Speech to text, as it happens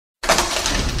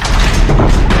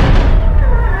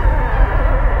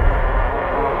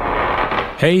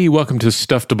Hey, welcome to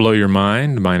Stuff to Blow Your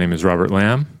Mind. My name is Robert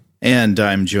Lamb. And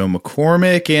I'm Joe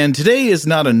McCormick, and today is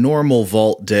not a normal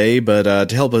Vault day, but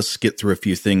to help us get through a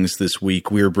few things this week,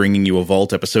 we're bringing you a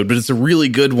Vault episode, but it's a really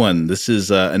good one. This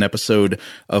is an episode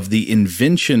of the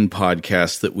Invention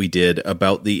podcast that we did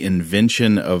about the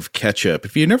invention of ketchup.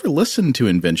 If you never listened to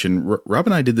Invention, Rob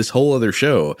and I did this whole other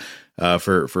show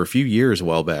for a few years a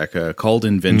while back called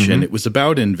Invention. Mm-hmm. It was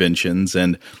about inventions,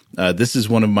 and this is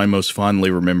one of my most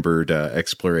fondly remembered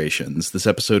explorations. This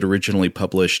episode originally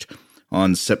published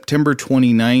on September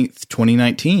 29th,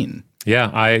 2019.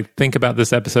 Yeah, I think about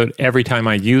this episode every time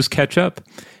I use ketchup,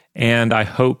 and I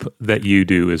hope that you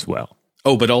do as well.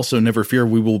 Oh, but also never fear,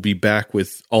 we will be back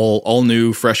with all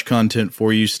new, fresh content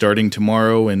for you starting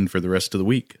tomorrow and for the rest of the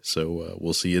week. So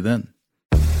we'll see you then.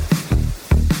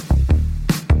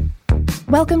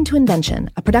 Welcome to Invention,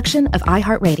 a production of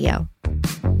iHeartRadio.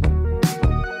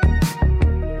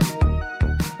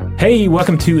 Hey,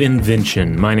 welcome to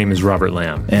Invention. My name is Robert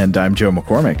Lamb. And I'm Joe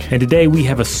McCormick. And today we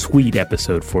have a sweet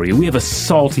episode for you. We have a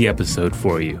salty episode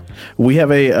for you. We have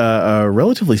a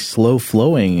relatively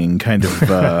slow-flowing kind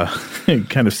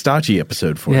of stodgy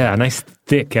episode for you. Yeah, a nice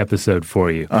thick episode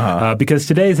for you. Because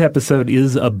today's episode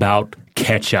is about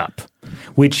ketchup,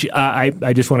 which I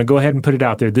just want to go ahead and put it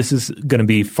out there. This is going to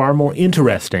be far more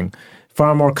interesting,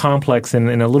 far more complex,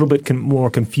 and a little bit more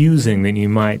confusing than you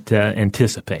might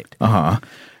anticipate.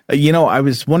 You know, I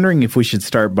was wondering if we should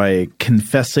start by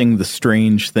confessing the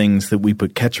strange things that we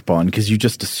put ketchup on, because you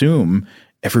just assume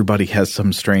everybody has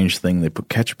some strange thing they put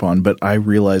ketchup on, but I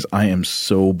realize I am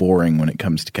so boring when it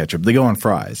comes to ketchup. They go on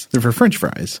fries. They're for French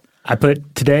fries.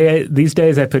 These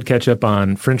days I put ketchup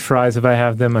on French fries if I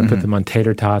have them. I put them on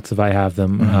tater tots if I have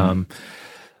them.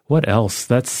 What else?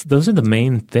 Those are the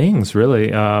main things, really.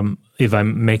 If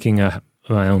I'm making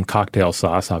my own cocktail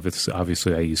sauce,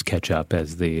 obviously I use ketchup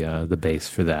as the base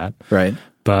for that. Right.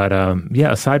 But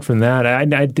yeah, aside from that, I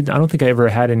don't think I ever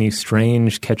had any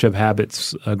strange ketchup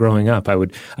habits growing up.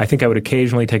 I think I would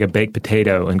occasionally take a baked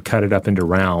potato and cut it up into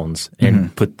rounds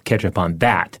and put ketchup on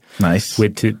that. Nice.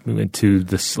 To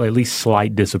the at least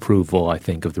slight disapproval, I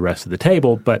think, of the rest of the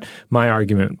table. But my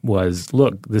argument was,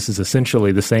 look, this is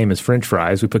essentially the same as French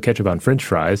fries. We put ketchup on French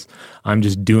fries. I'm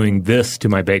just doing this to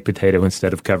my baked potato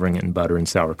instead of covering it in butter and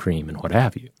sour cream and what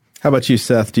have you. How about you,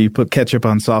 Seth? Do you put ketchup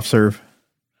on soft serve?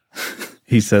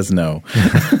 He says no.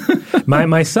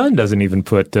 My son doesn't even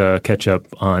put ketchup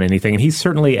on anything, and he's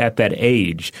certainly at that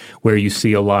age where you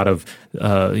see a lot of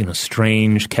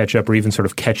strange ketchup or even sort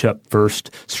of ketchup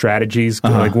first strategies.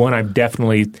 Like one I've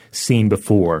definitely seen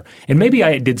before, and maybe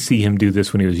I did see him do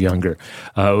this when he was younger.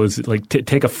 It was like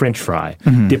take a French fry,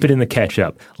 dip it in the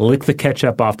ketchup, lick the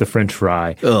ketchup off the French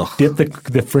fry, dip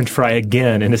the French fry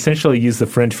again, and essentially use the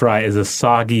French fry as a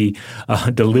soggy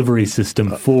delivery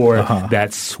system for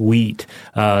that sweet,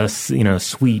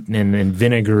 sweet and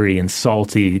vinegary and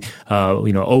salty,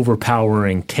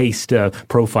 overpowering taste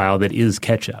profile that is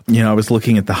ketchup. You know, I was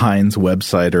looking at the Heinz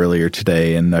website earlier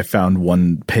today, and I found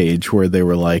one page where they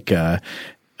were like,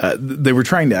 they were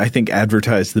trying to, I think,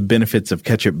 advertise the benefits of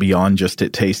ketchup beyond just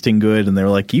it tasting good. And they were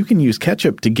like, you can use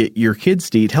ketchup to get your kids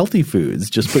to eat healthy foods.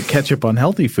 Just put ketchup on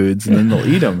healthy foods and then they'll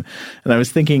eat them. And I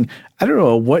was thinking, I don't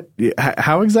know,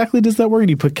 how exactly does that work?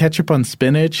 Do you put ketchup on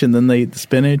spinach and then they eat the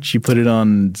spinach? You put it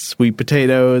on sweet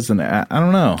potatoes? And I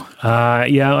don't know.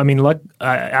 Yeah, I mean,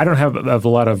 I don't have a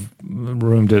lot of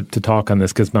room to talk on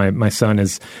this because my son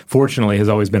fortunately has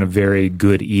always been a very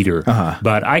good eater.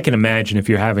 But I can imagine if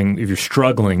you're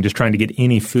struggling, just trying to get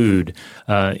any food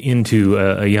into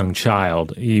a young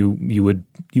child, you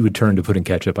would turn to putting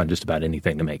ketchup on just about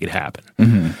anything to make it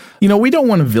happen. You know, we don't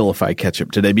want to vilify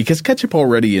ketchup today because ketchup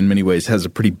already in many ways has a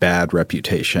pretty bad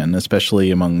reputation,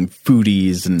 especially among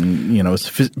foodies and,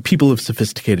 people of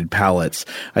sophisticated palates.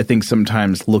 I think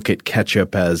sometimes look at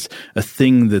ketchup as a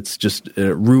thing that's just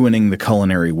ruining the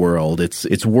culinary world.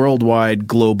 It's worldwide,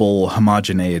 global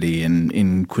homogeneity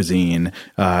in cuisine.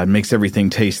 It makes everything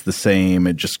taste the same.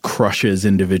 It just crushes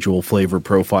individual flavor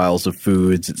profiles of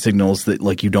foods. It signals that,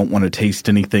 like, you don't want to taste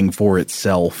anything for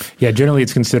itself. Yeah, generally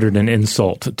it's considered an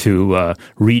insult to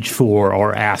reach for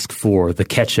or ask for the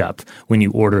ketchup when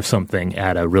you order something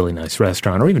at a really nice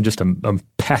restaurant or even just a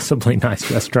passably nice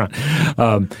restaurant.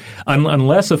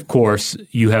 Unless, of course,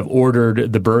 you have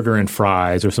ordered the burger and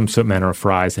fries or some manner of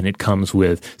fries and it comes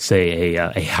with, say,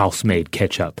 a house-made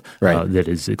ketchup that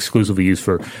is exclusively used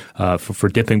for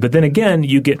dipping. But then again,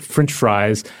 you get French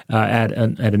fries at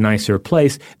a nicer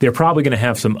place. They're probably going to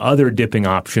have some other dipping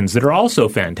options that are also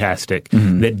fantastic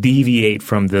that deviate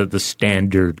from the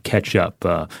standard ketchup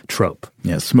trope.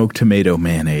 Yeah, smoked tomato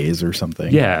mayonnaise or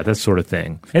something. Yeah, that sort of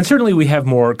thing. And certainly we have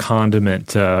more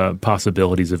condiment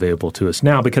possibilities available to us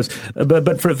now because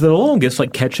but for the longest,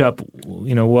 like ketchup,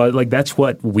 like that's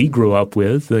what we grew up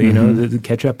with. The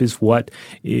ketchup is what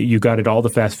you got at all the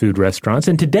fast food restaurants.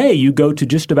 And today you go to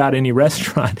just about any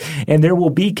restaurant and there will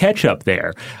be ketchup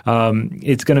there.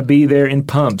 It's going to be there in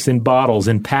pumps, in bottles,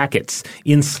 in packets,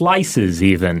 in slices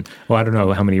even. Well, I don't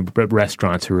know how many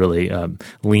restaurants are really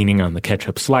leaning on the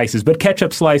ketchup slices, but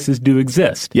ketchup slices do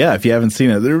exist. Yeah, if you haven't seen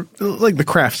it, they're like the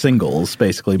Kraft singles,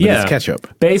 basically, but it's ketchup.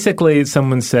 Basically,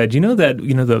 someone said,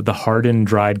 the hardened,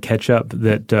 dried ketchup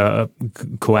that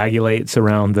coagulates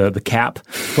around the cap?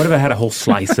 What if I had a whole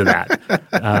slice of that?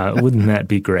 Wouldn't that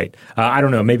be great? I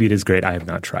don't know. Maybe it is great. I have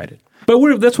not tried it. But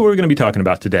that's what we're going to be talking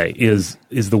about today is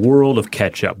the world of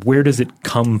ketchup. Where does it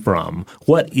come from?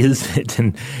 What is it,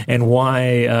 and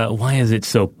why is it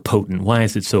so potent? Why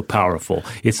is it so powerful?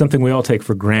 It's something we all take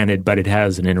for granted, but it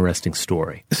has an interesting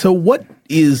story. So what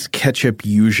is ketchup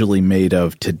usually made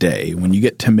of today? When you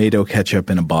get tomato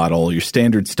ketchup in a bottle, your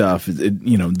standard stuff,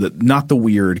 not the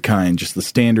weird kind, just the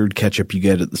standard ketchup you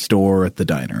get at the store, at the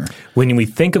diner. When we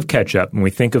think of ketchup, and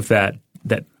we think of that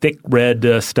thick red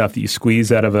stuff that you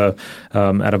squeeze out of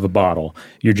a bottle,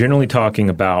 you're generally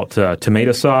talking about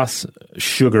tomato sauce,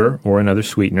 sugar or another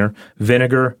sweetener,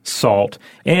 vinegar, salt,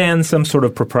 and some sort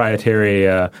of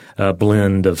proprietary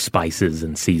blend of spices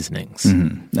and seasonings.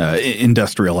 Mm-hmm.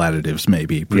 Industrial additives,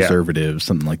 maybe, preservatives,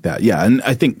 something like that. Yeah, and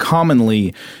I think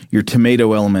commonly your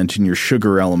tomato element and your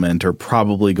sugar element are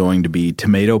probably going to be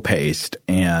tomato paste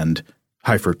and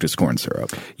high fructose corn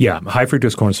syrup. Yeah, high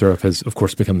fructose corn syrup has, of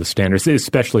course, become the standard,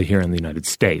 especially here in the United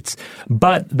States.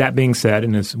 But that being said,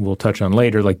 and as we'll touch on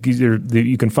later, like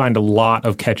you can find a lot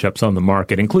of ketchups on the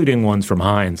market, including ones from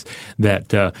Heinz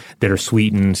that are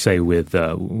sweetened, say with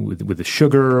the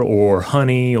sugar or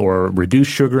honey or reduced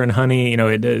sugar and honey.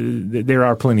 There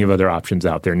are plenty of other options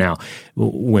out there now.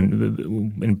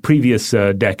 When in previous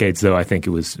decades, though, I think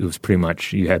it was pretty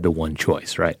much you had the one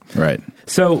choice, right? Right.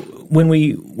 So when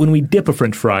we dip a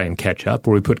French fry in ketchup,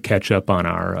 or we put ketchup on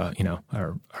our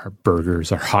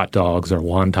burgers, our hot dogs, our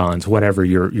wontons, whatever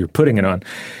you're putting it on,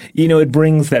 it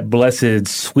brings that blessed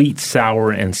sweet,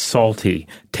 sour, and salty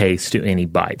taste to any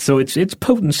bite. So it's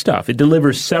potent stuff. It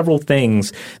delivers several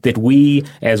things that we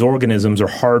as organisms are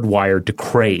hardwired to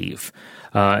crave.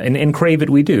 And crave it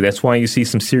we do. That's why you see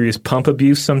some serious pump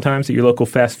abuse sometimes at your local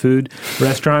fast food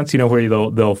restaurants, where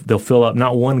they'll fill up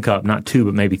not one cup, not two,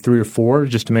 but maybe 3 or 4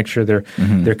 just to make sure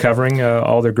they're covering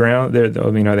all their ground.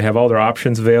 They have all their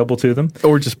options available to them.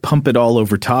 Or just pump it all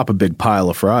over top a big pile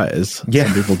of fries. Yeah.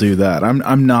 Some people do that.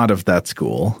 I'm not of that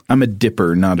school. I'm a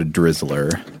dipper, not a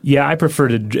drizzler. Yeah, I prefer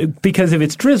to because if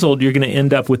it's drizzled, you're going to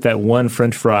end up with that one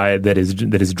French fry that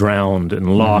is drowned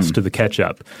and lost to the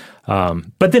ketchup.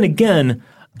 But then again,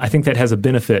 I think that has a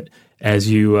benefit as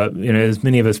as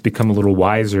many of us become a little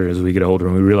wiser as we get older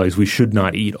and we realize we should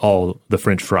not eat all the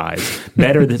French fries.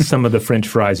 Better that some of the French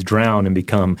fries drown and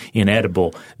become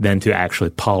inedible than to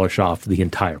actually polish off the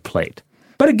entire plate.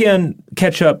 But again,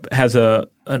 ketchup has an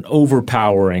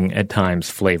overpowering, at times,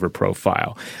 flavor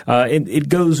profile. It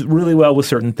goes really well with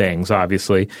certain things,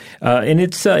 obviously, and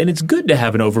it's good to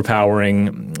have an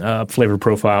overpowering flavor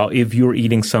profile if you're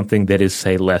eating something that is,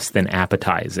 say, less than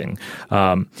appetizing.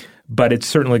 But it's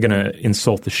certainly going to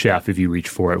insult the chef if you reach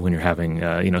for it when you're having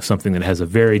something that has a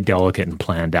very delicate and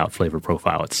planned out flavor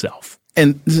profile itself.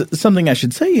 And something I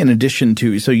should say in addition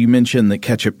to, so you mentioned that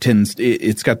ketchup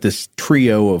it's got this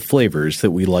trio of flavors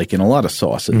that we like in a lot of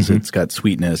sauces. Mm-hmm. It's got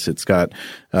sweetness, it's got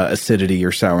acidity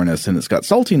or sourness, and it's got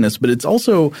saltiness, but it's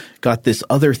also got this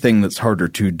other thing that's harder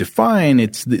to define.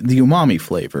 It's the umami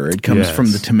flavor. It comes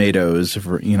from the tomatoes,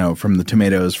 from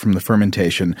the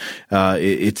fermentation.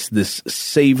 It's this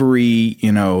savory,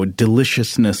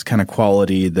 deliciousness kind of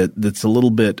quality that's a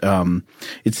little bit,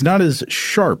 it's not as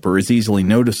sharp or as easily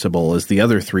noticeable as the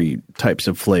other 3 types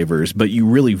of flavors, but you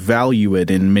really value it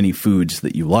in many foods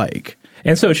that you like.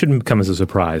 And so it shouldn't come as a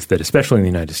surprise that, especially in the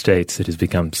United States, it has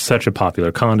become such a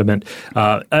popular condiment.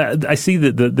 I see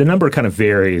that the number kind of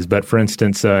varies, but for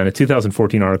instance, in a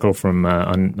 2014 article from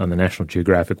on the National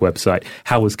Geographic website,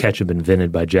 How Was Ketchup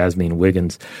Invented by Jasmine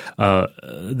Wiggins,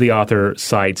 the author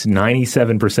cites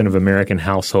 97% of American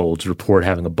households report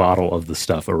having a bottle of the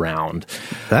stuff around.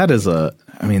 That's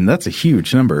a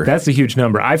huge number. That's a huge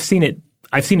number. I've seen it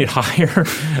higher,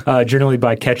 generally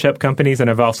by ketchup companies, and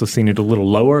I've also seen it a little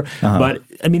lower. Uh-huh. But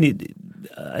I mean,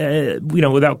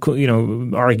 without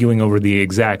arguing over the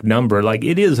exact number, like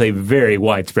it is a very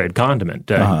widespread condiment,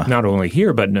 not only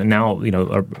here but now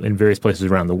in various places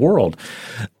around the world.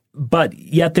 But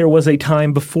yet there was a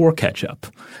time before ketchup.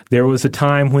 There was a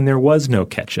time when there was no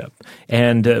ketchup.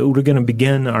 And we're going to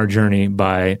begin our journey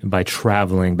by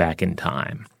traveling back in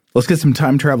time. Let's get some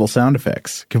time travel sound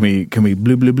effects. Can we bloop,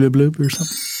 bloop, bloop, bloop or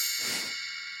something?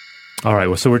 All right,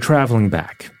 well, so we're traveling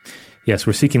back. Yes,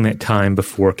 we're seeking that time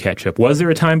before ketchup. Was there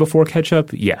a time before ketchup?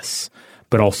 Yes,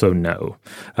 but also no.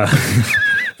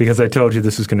 Because I told you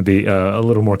this is going to be a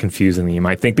little more confusing than you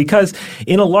might think. Because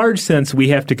in a large sense, we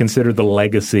have to consider the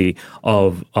legacy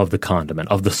of the condiment,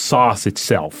 of the sauce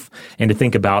itself, and to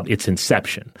think about its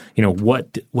inception. You know,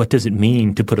 what does it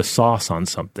mean to put a sauce on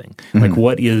something? Mm-hmm. Like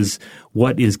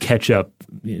what is ketchup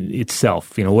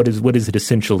itself? You know, what is it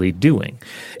essentially doing?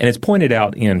 And it's pointed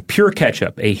out in Pure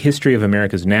Ketchup, A History of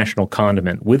America's National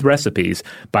Condiment with Recipes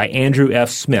by Andrew F.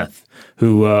 Smith,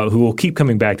 who we'll keep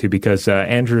coming back to because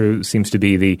Andrew seems to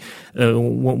be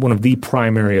one of the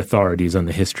primary authorities on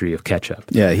the history of ketchup.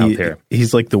 Yeah, out there.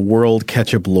 He's like the world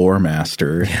ketchup lore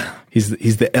master. Yeah. He's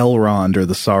the Elrond or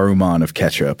the Saruman of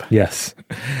ketchup. Yes.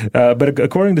 But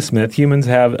according to Smith, humans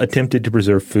have attempted to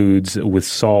preserve foods with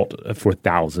salt for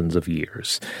thousands of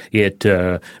years. It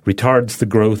retards the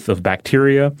growth of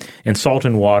bacteria, and salt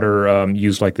and water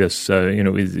used like this,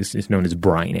 is known as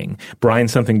brining. Brine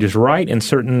something just right, and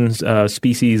certain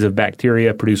species of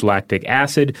bacteria produce lactic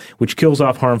acid, which kills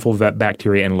off harmful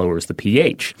bacteria and lowers the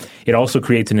pH. It also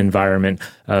creates an environment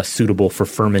suitable for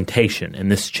fermentation,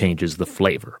 and this changes the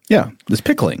flavor. Yeah, this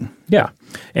pickling. Yeah.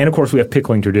 And, of course, we have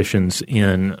pickling traditions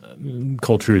in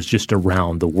cultures just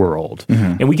around the world.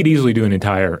 Mm-hmm. And we could easily do an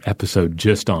entire episode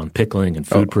just on pickling and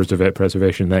food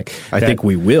preservation. I think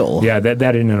we will. Yeah,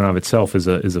 that in and of itself is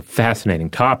a fascinating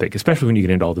topic, especially when you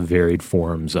get into all the varied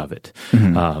forms of it,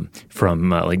 from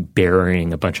like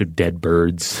burying a bunch of dead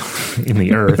birds in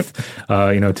the earth,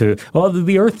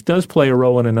 the earth does play a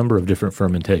role in a number of different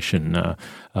fermentation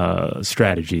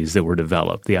strategies that were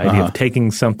developed. The idea of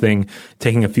taking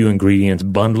a few ingredients,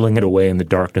 bundling it away in the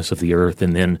darkness of the earth,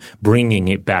 and then bringing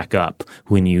it back up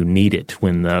when you need it,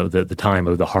 when the time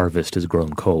of the harvest has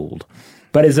grown cold.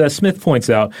 But as Smith points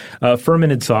out,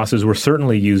 fermented sauces were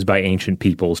certainly used by ancient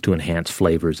peoples to enhance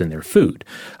flavors in their food,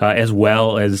 as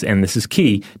well as, and this is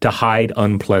key, to hide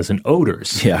unpleasant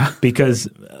odors. Yeah. Because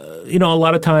a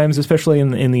lot of times, especially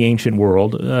in the ancient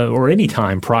world, or any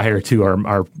time prior to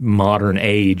our modern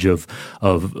age of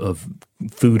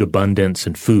food abundance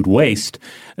and food waste,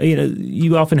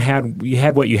 you often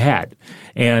had what you had.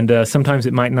 And sometimes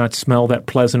it might not smell that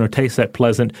pleasant or taste that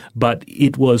pleasant, but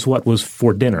it was what was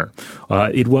for dinner.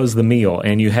 It was the meal,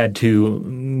 and you had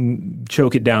to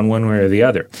choke it down one way or the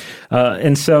other.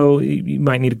 And so you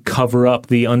might need to cover up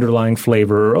the underlying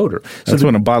flavor or odor. So That's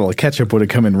when a bottle of ketchup would have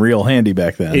come in real handy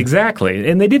back then. Exactly.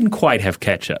 And they didn't quite have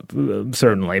ketchup,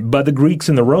 certainly. But the Greeks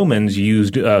and the Romans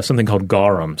used something called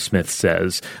garum, Smith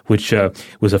says, which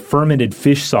was a fermented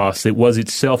fish sauce that was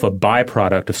itself a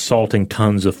byproduct of salting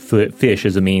tons of fish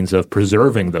as a means of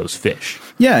preserving those fish.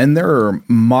 Yeah, and there are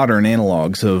modern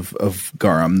analogs of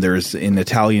garum. There's in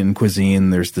Italian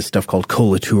cuisine, there's this stuff called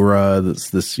colatura.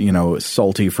 That's this,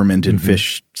 salty fermented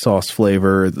fish sauce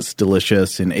flavor that's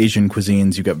delicious. In Asian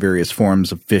cuisines, you've got various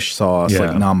forms of fish sauce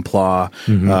like nam pla.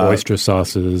 Oyster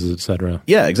sauces, etc.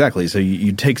 Yeah, exactly. So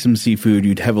you'd take some seafood,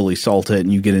 you'd heavily salt it,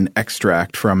 and you get an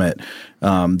extract from it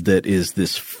that is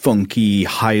this funky,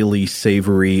 highly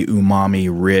savory,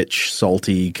 umami-rich,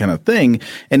 salty kind of thing.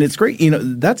 And it's great.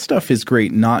 That stuff is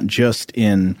great not just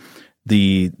in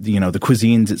the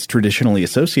cuisines it's traditionally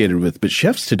associated with, but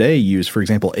chefs today use, for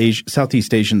example,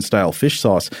 Southeast Asian style fish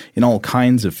sauce in all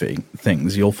kinds of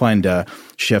things. You'll find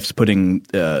chefs putting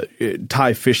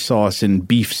Thai fish sauce in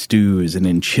beef stews and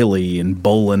in chili and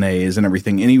bolognese and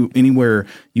everything. Anywhere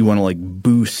you want to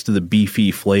boost the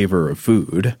beefy flavor of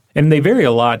food. And they vary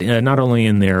a lot, not only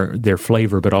in their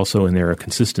flavor, but also in their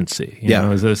consistency.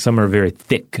 Some are very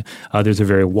thick, others are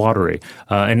very watery.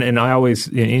 And I always,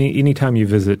 anytime you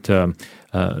visit, a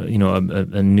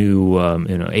new,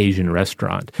 Asian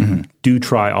restaurant, do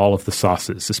try all of the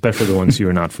sauces, especially the ones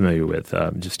you're not familiar with,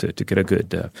 just to get a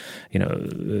good,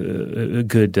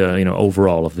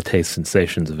 overall of the taste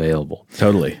sensations available.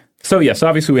 Totally. So, yes,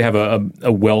 obviously we have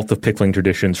a wealth of pickling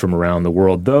traditions from around the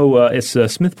world, though, as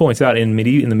Smith points out, in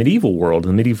the medieval world, in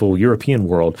the medieval European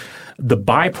world, the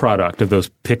byproduct of those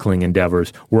pickling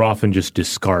endeavors were often just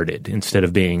discarded instead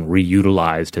of being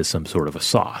reutilized as some sort of a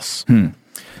sauce.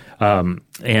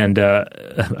 And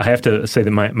I have to say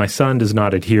that my son does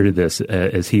not adhere to this,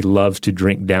 as he loves to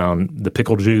drink down the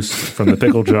pickle juice from the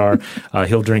pickle jar.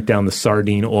 He'll drink down the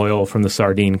sardine oil from the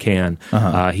sardine can.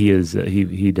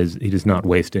 He does not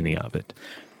waste any of it.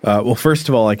 Well, first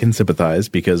of all, I can sympathize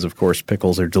because, of course,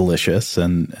 pickles are delicious,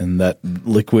 and that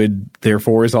liquid,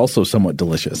 therefore, is also somewhat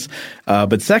delicious.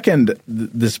 But second,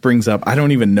 this brings up, I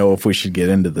don't even know if we should get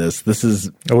into this. This is...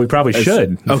 Oh, we probably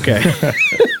should. Okay.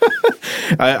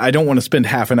 I don't want to spend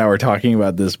half an hour talking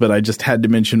about this, but I just had to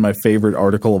mention my favorite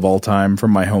article of all time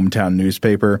from my hometown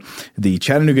newspaper. The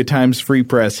Chattanooga Times Free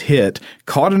Press hit,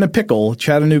 "Caught in a Pickle,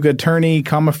 Chattanooga Attorney,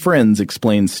 Friends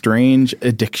Explain Strange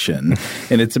Addiction."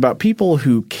 And it's about people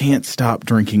who can't stop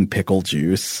drinking pickle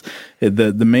juice.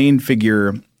 The main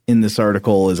figure in this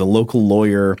article is a local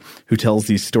lawyer who tells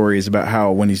these stories about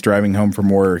how when he's driving home from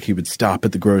work, he would stop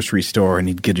at the grocery store and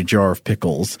he'd get a jar of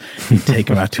pickles. He'd take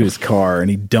them out to his car and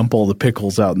he'd dump all the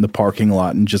pickles out in the parking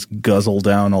lot and just guzzle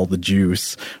down all the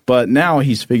juice. But now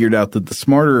he's figured out that the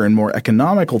smarter and more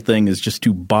economical thing is just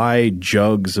to buy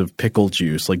jugs of pickle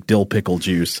juice, like dill pickle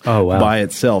juice, by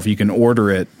itself. You can order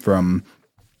it from,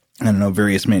 I don't know,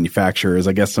 various manufacturers.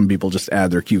 I guess some people just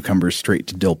add their cucumbers straight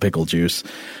to dill pickle juice.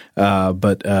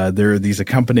 But there are these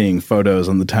accompanying photos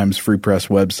on the Times Free Press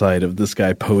website of this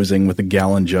guy posing with a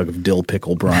gallon jug of dill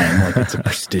pickle brine like it's a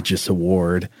prestigious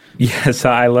award. Yes,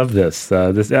 I love this.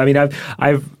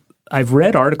 I've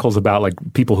read articles about like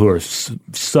people who are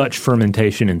such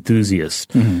fermentation enthusiasts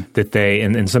that they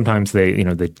and sometimes they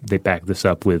back this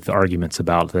up with arguments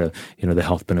about the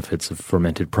health benefits of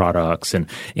fermented products and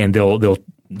they'll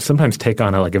sometimes take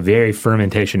on a very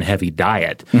fermentation heavy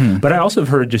diet. But I also have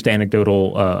heard just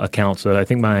anecdotal accounts. I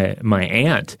think my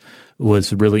aunt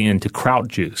was really into kraut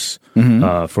juice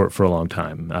for a long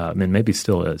time, and maybe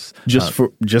still is.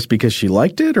 Just because she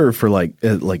liked it, or for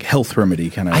like health remedy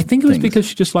kind of? I think it was because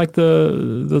she just liked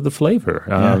the flavor.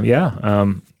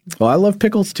 Well, I love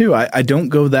pickles too. I don't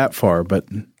go that far, but.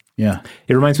 Yeah.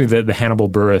 It reminds me of the Hannibal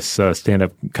Buress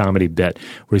stand-up comedy bit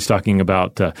where he's talking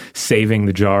about saving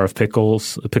the jar of pickle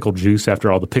juice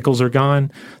after all the pickles are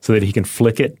gone so that he can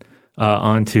flick it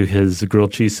onto his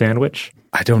grilled cheese sandwich.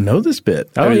 I don't know this bit.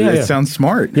 It sounds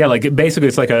smart. Yeah, basically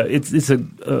it's like it's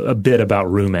a bit about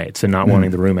roommates and not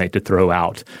wanting the roommate to throw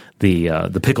out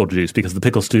the pickle juice because the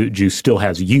pickle juice still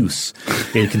has use.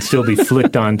 It can still be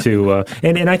flicked onto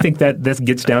and I think that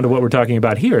gets down to what we're talking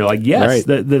about here. Like yes,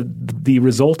 right. the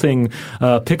resulting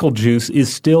pickle juice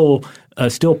is still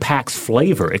packs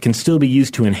flavor. It can still be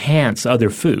used to enhance other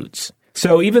foods.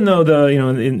 So even though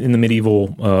in the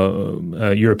medieval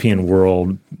European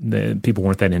world, people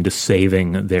weren't that into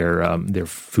saving their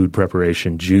food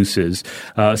preparation juices,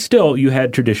 still you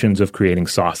had traditions of creating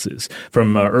sauces.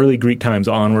 From early Greek times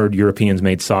onward, Europeans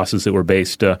made sauces that were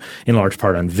based in large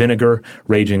part on vinegar,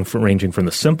 ranging from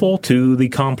the simple to the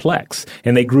complex,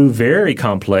 and they grew very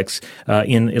complex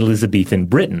in Elizabethan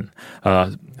Britain.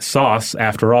 Sauce,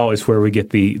 after all, is where we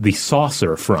get the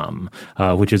saucer from,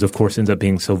 which is, of course, ends up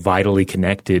being so vitally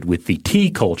connected with the tea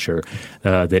culture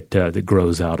that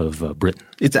grows out of Britain.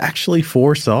 It's actually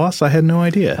for sauce? I had no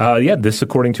idea. This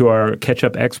according to our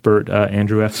ketchup expert,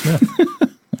 Andrew F. Smith.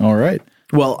 All right.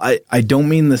 Well, I don't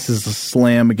mean this as a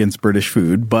slam against British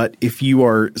food, but if you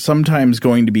are sometimes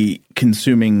going to be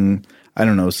consuming, I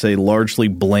don't know, say largely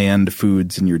bland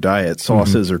foods in your diet,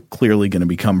 sauces are clearly going to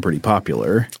become pretty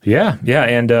popular. Yeah.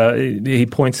 And he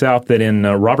points out that in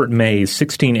Robert May's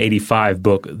 1685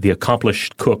 book, The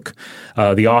Accomplished Cook,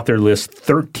 the author lists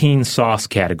 13 sauce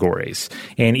categories.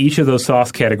 And each of those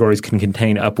sauce categories can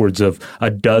contain upwards of a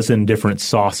dozen different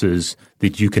sauces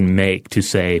that you can make to,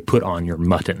 say, put on your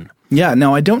mutton. Yeah.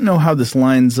 Now, I don't know how this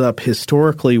lines up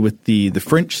historically with the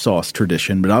French sauce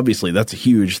tradition, but obviously that's a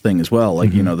huge thing as well.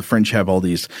 Like, the French have all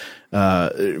these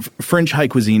French high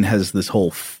cuisine has this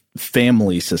whole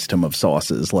family system of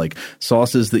sauces, like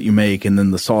sauces that you make and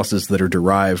then the sauces that are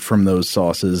derived from those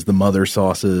sauces, the mother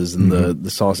sauces and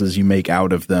the sauces you make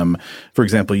out of them. For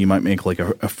example, you might make like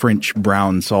a French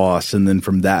brown sauce, and then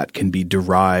from that can be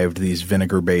derived these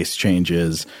vinegar-based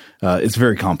changes. It's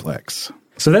very complex.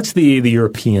 So that's the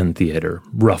European theater,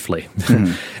 roughly.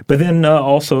 But then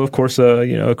also, of course,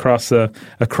 across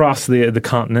the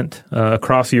continent,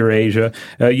 across Eurasia,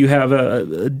 you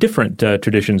have different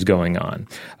traditions going on.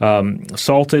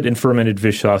 Salted and fermented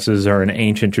fish sauces are an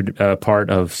ancient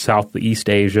part of Southeast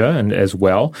Asia and as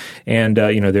well, and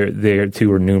they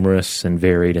too are numerous and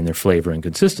varied in their flavor and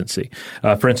consistency.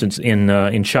 For instance,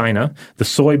 in China, the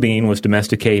soybean was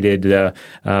domesticated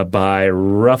by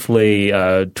roughly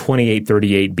 28-30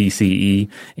 38 BCE,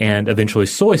 and eventually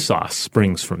soy sauce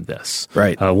springs from this.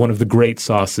 Right. One of the great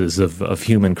sauces of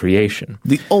human creation.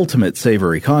 The ultimate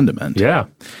savory condiment. Yeah.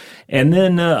 And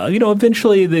then,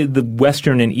 eventually the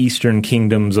Western and Eastern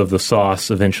kingdoms of the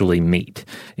sauce eventually meet.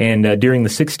 And during the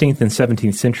 16th and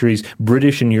 17th centuries,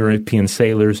 British and European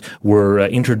sailors were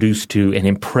introduced to and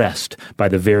impressed by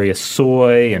the various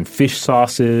soy and fish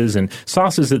sauces and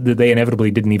sauces that they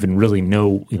inevitably didn't even really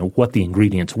know, what the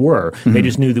ingredients were. Mm-hmm. They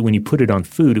just knew that when you put it on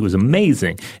food, it was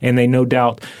amazing. And they no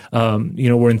doubt,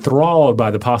 were enthralled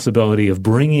by the possibility of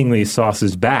bringing these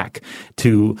sauces back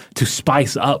to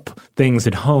spice up things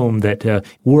at home that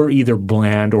were either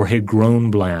bland or had grown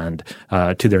bland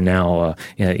to their now,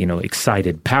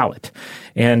 excited palate.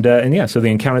 So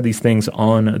they encountered these things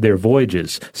on their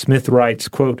voyages. Smith writes,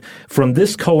 quote, "From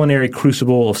this culinary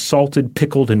crucible of salted,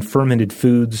 pickled, and fermented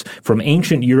foods from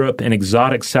ancient Europe and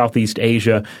exotic Southeast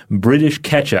Asia, British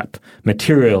ketchup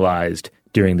materialized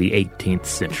during the 18th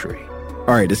century."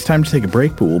 All right, it's time to take a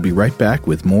break, but we'll be right back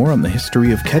with more on the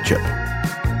history of ketchup.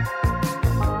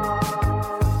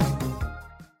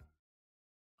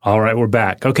 All right, we're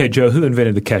back. Okay, Joe, who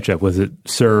invented the ketchup? Was it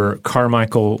Sir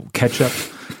Carmichael Ketchup?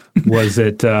 Was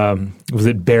it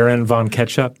Baron von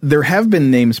Ketchup? There have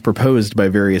been names proposed by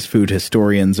various food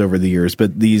historians over the years,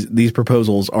 but these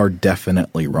proposals are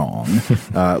definitely wrong.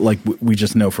 We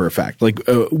just know for a fact.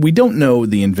 We don't know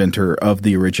the inventor of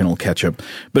the original ketchup,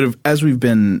 but as we've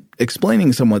been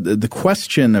explaining somewhat, the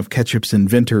question of ketchup's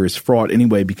inventor is fraught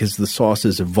anyway because the sauce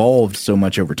has evolved so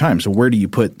much over time. So where do you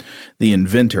put the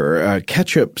inventor?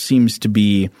 Ketchup seems to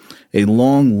be a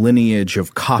long lineage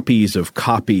of copies of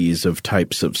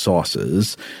types of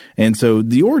sauces. And so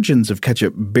the origins of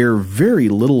ketchup bear very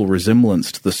little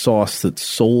resemblance to the sauce that's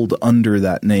sold under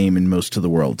that name in most of the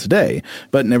world today.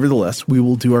 But nevertheless, we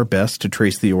will do our best to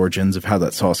trace the origins of how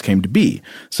that sauce came to be.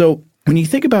 So when you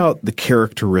think about the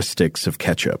characteristics of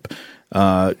ketchup,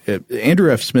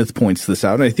 Andrew F. Smith points this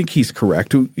out, and I think he's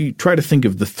correct. You try to think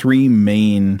of the three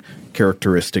main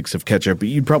characteristics of ketchup.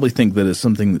 You'd probably think that it's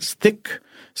something that's thick,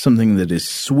 something that is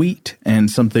sweet, and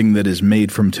something that is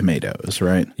made from tomatoes,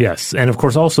 right? Yes, and of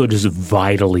course also just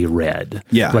vitally red.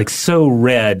 Yeah. Like so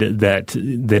red that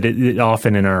it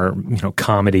often in our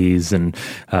comedies and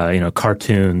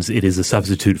cartoons, it is a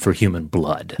substitute for human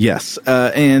blood. Yes,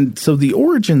 and so the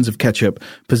origins of ketchup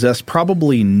possess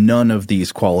probably none of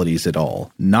these qualities at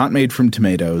all. Not made from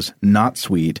tomatoes, not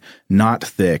sweet, not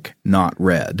thick, not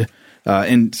red.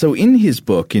 And so in his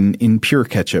book, in Pure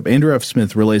Ketchup, Andrew F.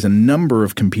 Smith relays a number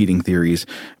of competing theories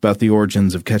about the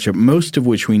origins of ketchup, most of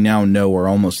which we now know are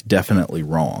almost definitely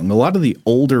wrong. A lot of the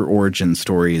older origin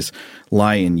stories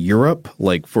lie in Europe,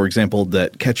 like, for example,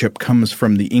 that ketchup comes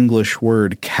from the English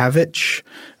word cabbage,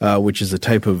 which is a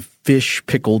type of fish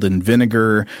pickled in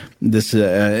vinegar. This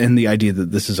and the idea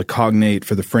that this is a cognate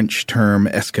for the French term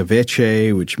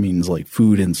escabeche, which means like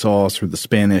food in sauce, or the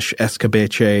Spanish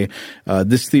escabeche.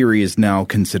 This theory is now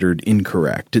considered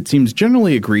incorrect. It seems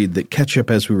generally agreed that ketchup,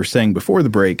 as we were saying before the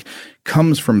break,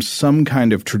 comes from some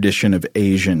kind of tradition of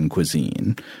Asian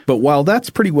cuisine. But while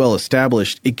that's pretty well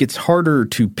established, it gets harder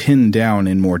to pin down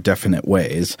in more definite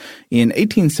ways. In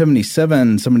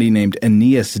 1877, somebody named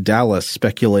Aeneas Dallas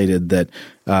speculated that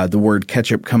the word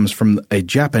ketchup comes from a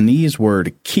Japanese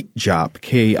word kitjap,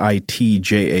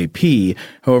 K-I-T-J-A-P.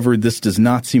 However, this does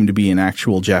not seem to be an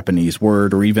actual Japanese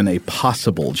word or even a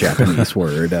possible Japanese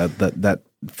word. That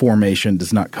formation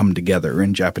does not come together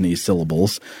in Japanese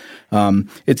syllables.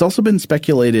 It's also been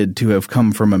speculated to have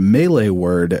come from a Malay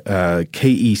word,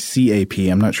 K-E-C-A-P.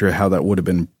 I'm not sure how that would have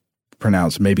been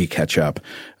pronounced, maybe ketchup.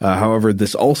 However,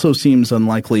 this also seems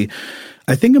unlikely.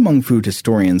 I think among food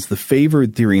historians, the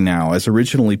favored theory now, as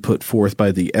originally put forth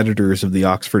by the editors of the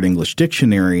Oxford English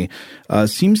Dictionary,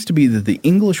 seems to be that the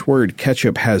English word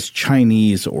ketchup has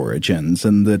Chinese origins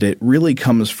and that it really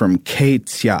comes from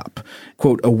ketchup,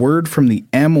 quote, a word from the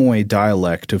Amoy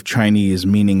dialect of Chinese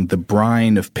meaning the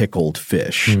brine of pickled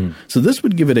fish. So this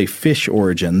would give it a fish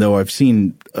origin, though I've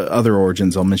seen other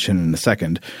origins I'll mention in a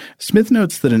second. Smith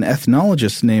notes that an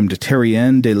ethnologist named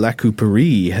Terrien de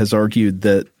Lacouperie has argued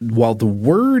that while the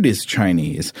word is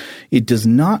Chinese, it does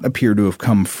not appear to have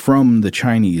come from the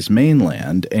Chinese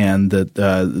mainland, and that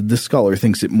this scholar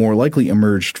thinks it more likely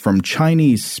emerged from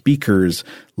Chinese speakers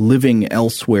living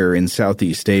elsewhere in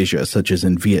Southeast Asia, such as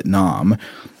in Vietnam,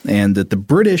 and that the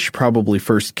British probably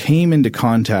first came into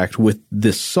contact with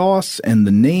this sauce and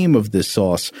the name of this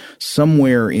sauce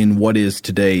somewhere in what is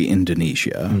today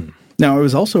Indonesia. Now, I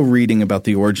was also reading about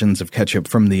the origins of ketchup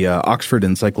from the Oxford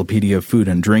Encyclopedia of Food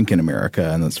and Drink in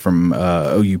America, and that's from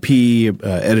OUP,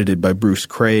 edited by Bruce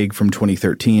Craig from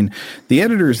 2013. The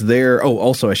editors there –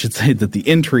 also I should say that the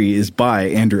entry is by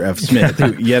Andrew F. Smith,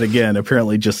 who yet again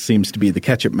apparently just seems to be the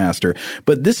ketchup master.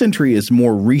 But this entry is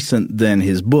more recent than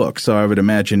his book, so I would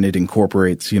imagine it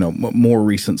incorporates, more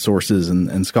recent sources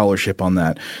and scholarship on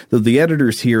that. Though the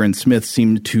editors here and Smith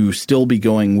seem to still be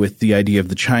going with the idea of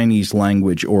the Chinese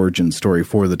language origin story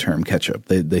for the term ketchup.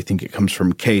 They think it comes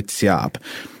from Ketchup,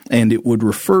 and it would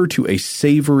refer to a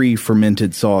savory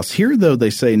fermented sauce. Here, though, they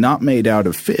say not made out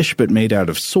of fish, but made out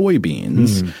of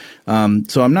soybeans.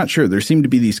 So I'm not sure. There seem to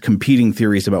be these competing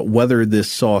theories about whether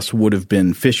this sauce would have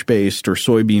been fish-based or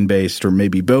soybean-based or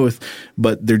maybe both,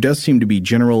 but there does seem to be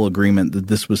general agreement that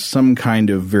this was some kind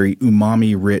of very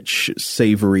umami-rich,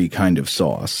 savory kind of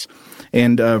sauce.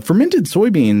 And fermented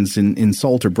soybeans in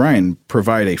salt or brine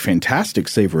provide a fantastic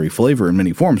savory flavor in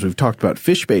many forms. We've talked about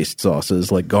fish-based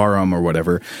sauces like garum or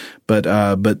whatever, but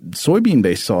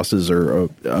soybean-based sauces are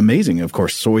amazing. Of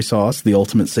course, soy sauce, the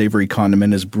ultimate savory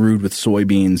condiment, is brewed with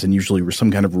soybeans and usually some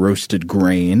kind of roasted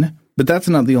grain. But that's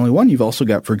not the only one. You've also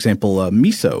got, for example,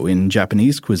 miso in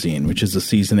Japanese cuisine, which is a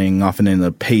seasoning often in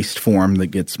a paste form that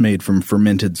gets made from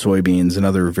fermented soybeans and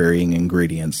other varying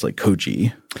ingredients like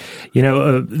koji.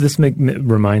 This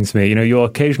reminds me, you'll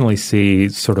occasionally see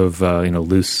sort of,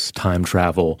 loose time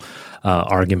travel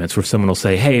arguments where someone will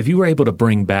say, hey, if you were able to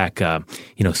bring back,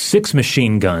 6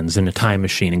 machine guns in a time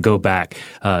machine and go back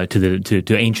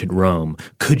to ancient Rome,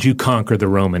 could you conquer the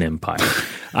Roman Empire?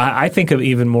 I think an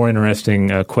even more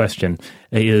interesting question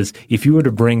is if you were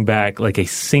to bring back like a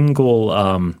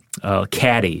single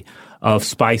caddy of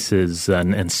spices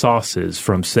and sauces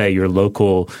from, say, your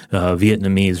local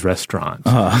Vietnamese restaurant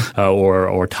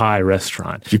or Thai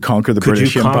restaurant. Did you conquer the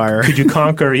British Empire? Could you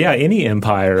conquer, any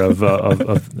empire of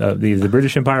the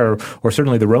British Empire or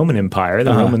certainly the Roman Empire?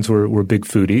 The Romans were big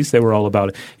foodies. They were all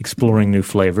about exploring new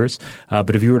flavors.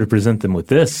 But if you were to present them with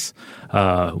this,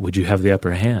 would you have the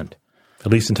upper hand?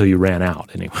 At least until you ran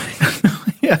out, anyway.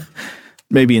 Yeah.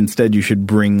 Maybe instead you should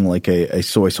bring like a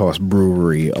soy sauce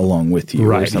brewery along with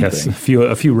you or something. Yes.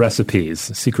 A few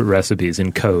recipes, secret recipes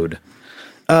in code.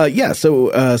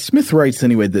 So Smith writes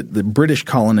anyway that the British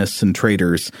colonists and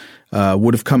traders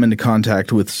would have come into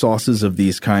contact with sauces of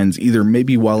these kinds either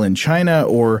maybe while in China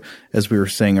or, as we were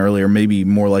saying earlier, maybe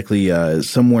more likely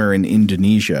somewhere in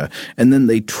Indonesia. And then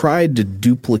they tried to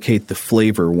duplicate the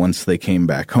flavor once they came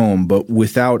back home, but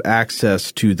without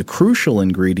access to the crucial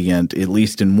ingredient, at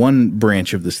least in one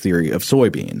branch of this theory, of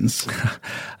soybeans.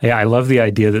 Yeah, I love the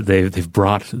idea that they've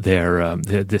brought their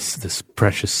this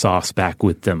precious sauce back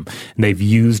with them, and they've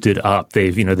used it up.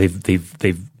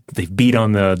 They've beat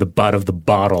on the butt of the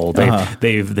bottle.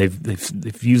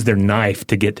 They've used their knife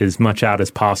to get as much out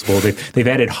as possible. They've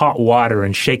added hot water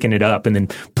and shaken it up and then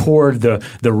poured the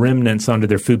remnants onto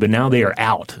their food. But now they are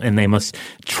out and they must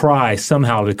try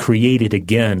somehow to create it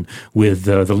again with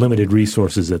the limited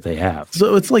resources that they have.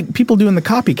 So it's like people doing the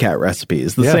copycat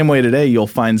recipes. The same way today you'll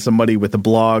find somebody with a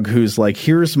blog who's like,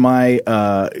 here's my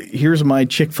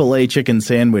Chick-fil-A chicken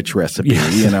sandwich recipe.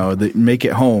 Yes. Make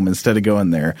it home instead of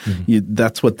going there. Mm-hmm.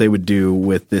 That's what they would do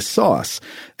with this sauce.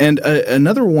 And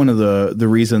another one of the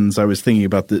reasons I was thinking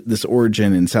about this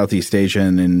origin in Southeast Asia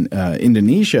and in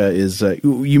Indonesia is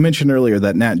you mentioned earlier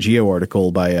that Nat Geo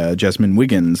article by Jasmine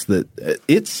Wiggins that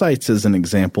it cites as an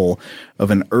example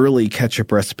of an early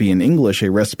ketchup recipe in English,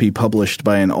 a recipe published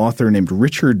by an author named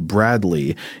Richard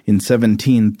Bradley in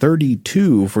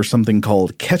 1732 for something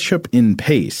called ketchup in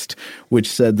paste, which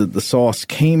said that the sauce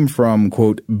came from,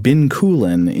 quote,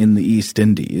 Bencoolen in the East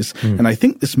Indies. And I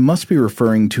think this must be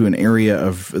referring to an area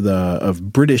of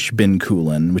British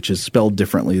Bencoolen, which is spelled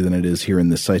differently than it is here in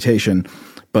this citation,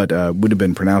 but would have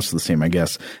been pronounced the same, I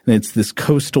guess. And it's this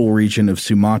coastal region of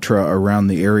Sumatra around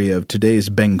the area of today's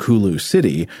Bengkulu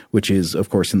city, which is, of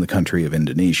course, in the country of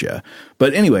Indonesia.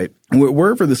 But anyway,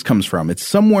 wherever this comes from, it's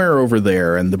somewhere over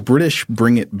there, and the British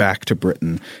bring it back to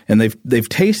Britain. And they've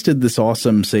tasted this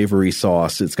awesome savory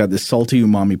sauce. It's got this salty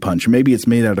umami punch. Maybe it's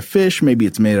made out of fish, maybe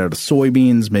it's made out of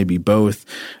soybeans, maybe both.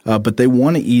 But they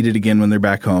want to eat it again when they're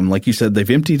back home. Like you said, they've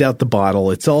emptied out the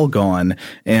bottle. It's all gone,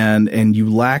 and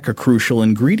you lack a crucial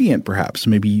ingredient ingredient, perhaps.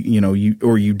 Maybe,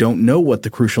 you don't know what the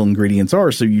crucial ingredients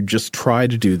are, so you just try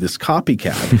to do this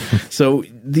copycat. So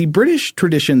the British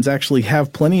traditions actually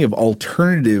have plenty of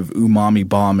alternative umami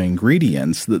bomb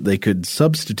ingredients that they could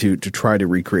substitute to try to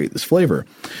recreate this flavor.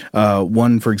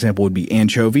 One, for example, would be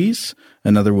anchovies.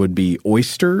 Another would be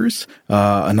oysters.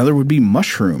 Another would be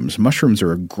mushrooms. Mushrooms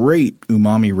are a great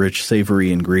umami-rich,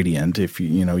 savory ingredient. If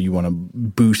you want to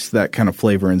boost that kind of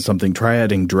flavor in something, try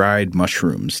adding dried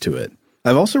mushrooms to it.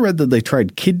 I've also read that they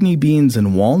tried kidney beans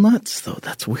and walnuts, though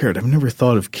that's weird. I've never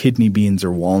thought of kidney beans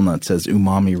or walnuts as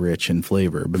umami-rich in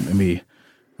flavor, but maybe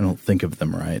I don't think of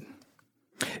them right.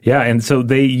 Yeah, and so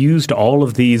they used all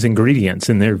of these ingredients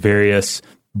in their various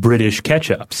British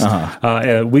ketchups.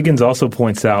 Wiggins also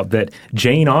points out that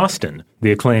Jane Austen,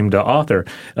 the acclaimed author,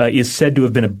 is said to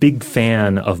have been a big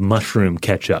fan of mushroom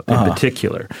ketchup in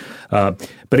particular.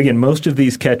 But again, most of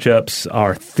these ketchups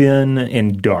are thin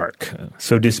and dark,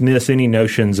 so dismiss any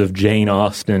notions of Jane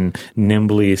Austen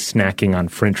nimbly snacking on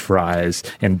French fries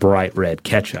and bright red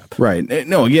ketchup. Right.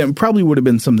 No, again, it probably would have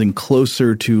been something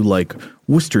closer to like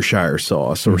Worcestershire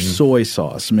sauce or soy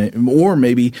sauce, or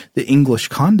maybe the English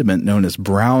condiment known as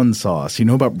brown sauce. You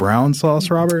know about brown sauce,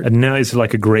 Robert? No, is it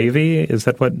like a gravy? Is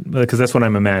that what? Because that's what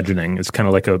I'm imagining. It's kind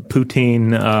of like a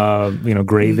poutine,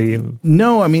 gravy.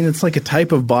 No, I mean it's like a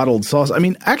type of bottled sauce. I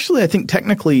mean, actually, I think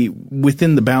technically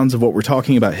within the bounds of what we're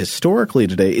talking about historically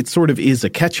today, it sort of is a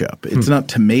ketchup. It's not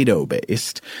tomato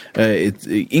based. It's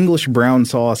English brown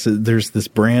sauce. There's this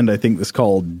brand I think that's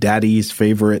called Daddy's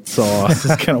Favorite Sauce.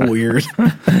 It's kind of weird.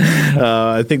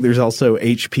 I think there's also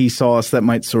HP sauce that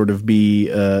might sort of be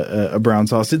a brown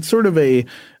sauce. It's sort of a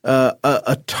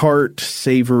tart,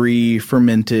 savory,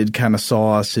 fermented kind of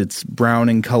sauce. It's brown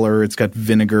in color. It's got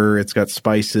vinegar. It's got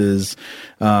spices.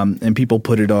 And people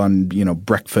put it on,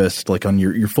 breakfast, like on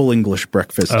your full English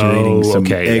breakfast. You're eating some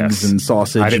eggs and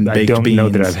sausage and baked beans. I don't know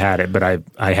that I've had it, but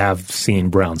I have seen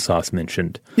brown sauce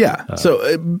mentioned. Yeah.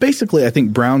 So basically, I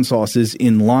think brown sauce is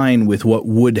in line with what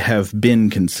would have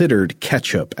been considered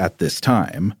ketchup at this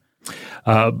time.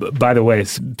 By the way,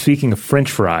 speaking of French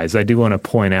fries, I do want to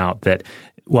point out that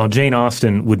while Jane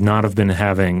Austen would not have been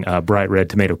having bright red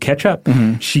tomato ketchup,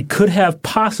 she could have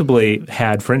possibly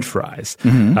had French fries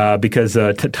because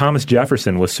Thomas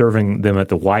Jefferson was serving them at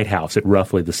the White House at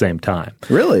roughly the same time.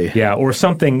 Really? Yeah, or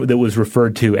something that was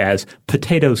referred to as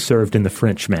potatoes served in the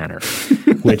French manner,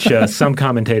 which some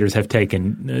commentators have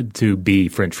taken to be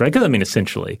French fries. I mean,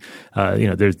 essentially,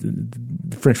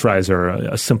 French fries are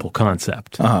a simple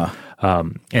concept.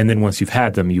 And then once you've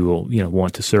had them, you will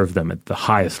want to serve them at the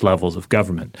highest levels of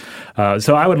government.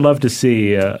 So I would love to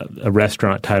see a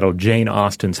restaurant titled Jane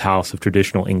Austen's House of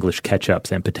Traditional English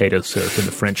Ketchups and Potatoes Served in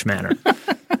the French Manner.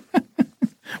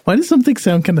 Why does something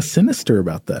sound kind of sinister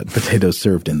about that? Potatoes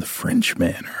served in the French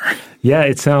manner. Yeah,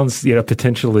 it sounds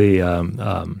potentially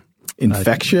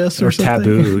infectious or something?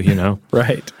 taboo.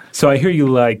 Right. So I hear you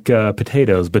like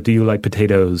potatoes, but do you like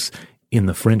potatoes in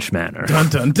the French manner? Dun,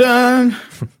 dun, dun.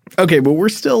 Okay, but we're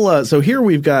still so here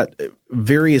we've got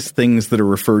various things that are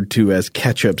referred to as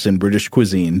ketchups in British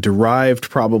cuisine, derived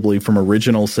probably from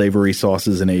original savory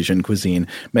sauces in Asian cuisine,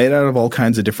 made out of all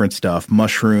kinds of different stuff: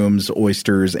 mushrooms,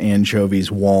 oysters,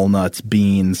 anchovies, walnuts,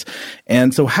 beans.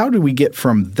 And so how do we get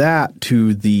from that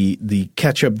to the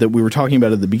ketchup that we were talking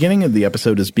about at the beginning of the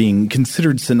episode as being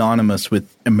considered synonymous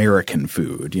with American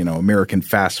food, American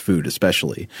fast food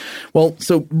especially? Well,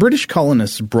 so British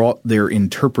colonists brought their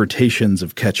interpretations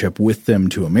of ketchup with them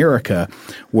to America,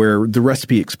 where the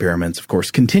recipe experiments, of course,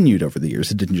 continued over the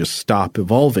years. It didn't just stop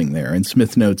evolving there. And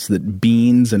Smith notes that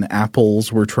beans and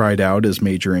apples were tried out as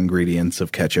major ingredients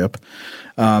of ketchup.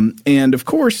 And, of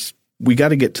course, we got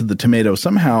to get to the tomato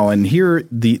somehow. And here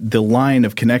the line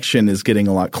of connection is getting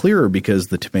a lot clearer because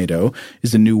the tomato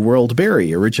is a New World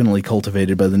berry originally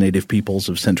cultivated by the native peoples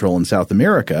of Central and South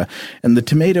America. And the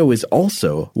tomato is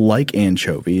also, like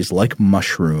anchovies, like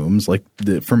mushrooms, like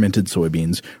the fermented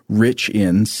soybeans, rich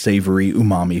in savory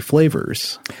umami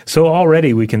flavors. So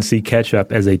already we can see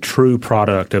ketchup as a true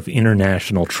product of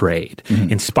international trade,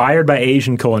 inspired by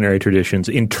Asian culinary traditions,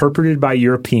 interpreted by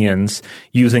Europeans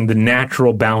using the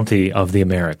natural bounty of the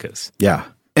Americas. Yeah.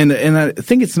 And I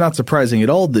think it's not surprising at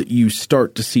all that you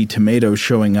start to see tomatoes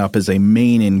showing up as a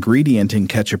main ingredient in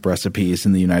ketchup recipes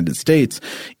in the United States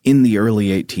in the early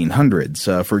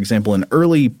 1800s. For example, an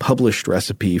early published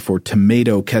recipe for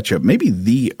tomato ketchup, maybe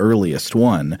the earliest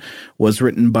one, was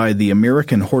written by the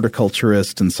American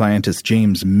horticulturist and scientist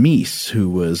James Meese, who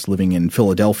was living in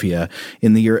Philadelphia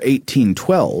in the year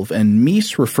 1812. And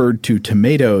Meese referred to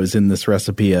tomatoes in this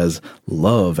recipe as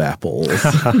love apples,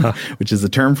 which is a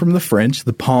term from the French,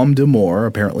 the pomme d'amour,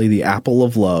 apparently the apple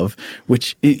of love,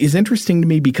 which is interesting to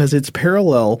me because it's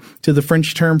parallel to the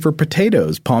French term for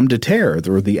potatoes, pomme de terre,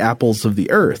 or the apples of the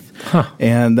earth.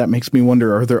 And that makes me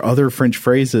wonder, are there other French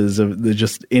phrases of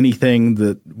just anything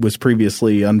that was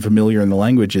previously unfamiliar in the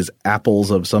language is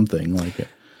apples of something like it?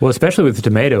 Well, especially with the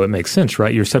tomato, it makes sense,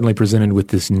 right? You're suddenly presented with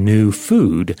this new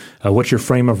food. What's your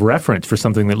frame of reference for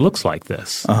something that looks like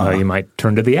this? You might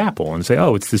turn to the apple and say,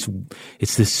 "Oh, it's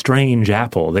this strange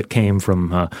apple that came from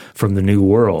the New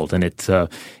World, and it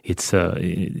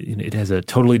has a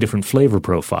totally different flavor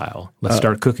profile. Let's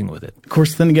start cooking with it." Of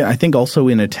course, then again, I think also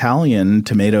in Italian,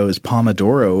 tomato is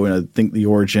pomodoro, and I think the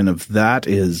origin of that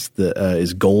is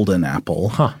golden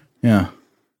apple. Yeah.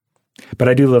 But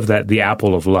I do love that, the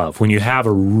apple of love. When you have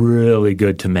a really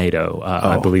good tomato,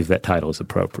 I believe that title is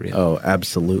appropriate. Oh,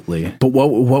 absolutely. But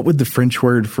what would the French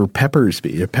word for peppers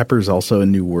be? Peppers also a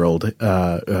New World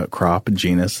crop,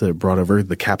 genus that brought over.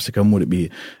 The capsicum, would it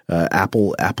be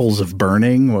apples of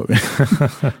burning?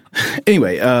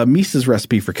 Anyway, Meese's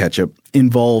recipe for ketchup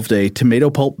involved a tomato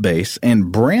pulp base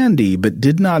and brandy, but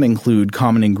did not include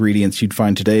common ingredients you'd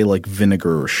find today like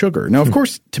vinegar or sugar. Now, of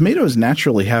course, tomatoes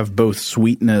naturally have both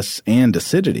sweetness and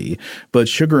acidity, but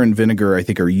sugar and vinegar, I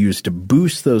think, are used to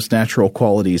boost those natural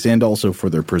qualities and also for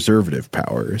their preservative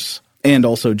powers. And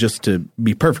also, just to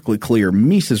be perfectly clear,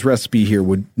 Meese's recipe here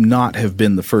would not have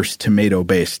been the first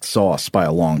tomato-based sauce by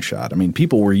a long shot. I mean,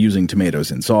 people were using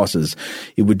tomatoes in sauces.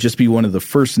 It would just be one of the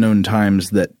first known times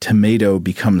that tomato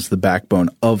becomes the backbone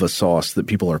of a sauce that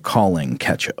people are calling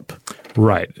ketchup.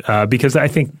 Right, because I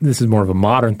think this is more of a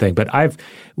modern thing. But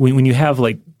when you have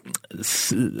like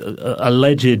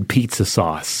alleged pizza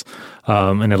sauce,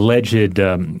 an alleged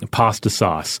pasta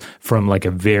sauce from like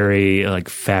a very like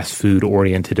fast food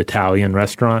oriented Italian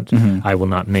restaurant. I will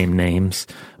not name names,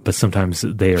 but sometimes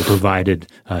they are provided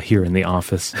here in the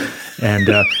office.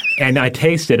 And I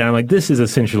taste it and I'm like, this is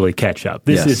essentially ketchup.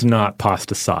 This is not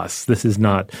pasta sauce. This is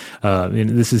not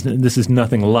this is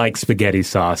nothing like spaghetti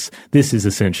sauce. This is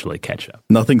essentially ketchup.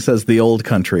 Nothing says the old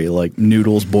country like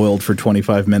noodles boiled for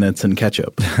 25 minutes and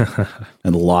ketchup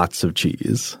and lots of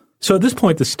cheese. So at this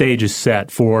point, the stage is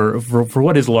set for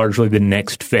what is largely the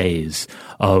next phase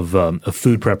of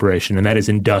food preparation, and that is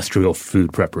industrial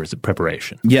food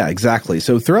preparation. Yeah, exactly.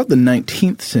 So throughout the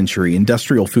 19th century,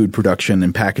 industrial food production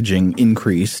and packaging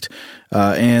increased,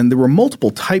 and there were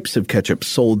multiple types of ketchup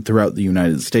sold throughout the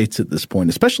United States at this point,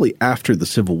 especially after the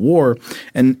Civil War.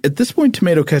 And at this point,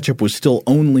 tomato ketchup was still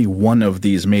only one of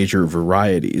these major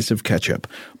varieties of ketchup.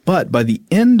 But by the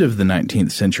end of the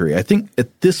 19th century, I think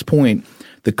at this point,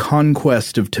 the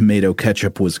conquest of tomato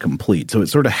ketchup was complete. So it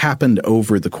sort of happened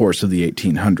over the course of the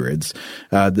 1800s.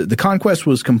 The conquest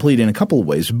was complete in a couple of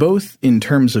ways, both in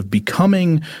terms of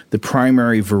becoming the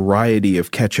primary variety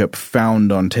of ketchup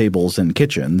found on tables and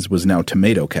kitchens was now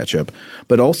tomato ketchup,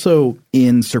 but also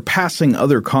in surpassing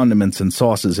other condiments and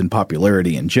sauces in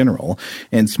popularity in general.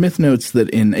 And Smith notes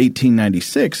that in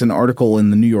 1896, an article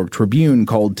in the New York Tribune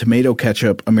called Tomato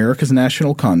Ketchup America's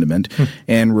National Condiment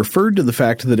and referred to the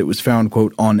fact that it was found,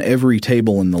 quote, on every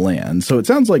table in the land. So it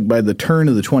sounds like by the turn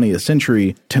of the 20th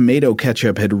century, tomato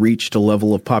ketchup had reached a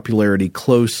level of popularity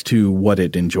close to what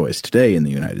it enjoys today in the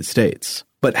United States.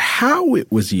 But how it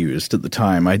was used at the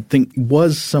time, I think,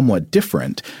 was somewhat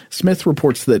different. Smith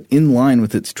reports that in line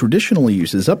with its traditional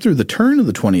uses up through the turn of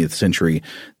the 20th century,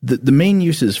 the main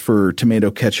uses for tomato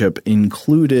ketchup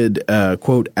included,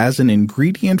 quote, as an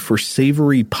ingredient for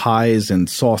savory pies and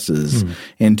sauces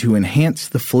and to enhance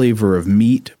the flavor of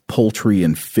meat, poultry,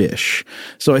 and fish.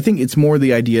 So I think it's more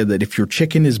the idea that if your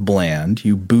chicken is bland,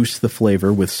 you boost the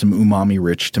flavor with some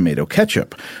umami-rich tomato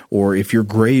ketchup. Or if your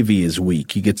gravy is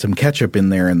weak, you get some ketchup in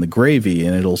there in the gravy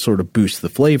and it'll sort of boost the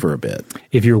flavor a bit.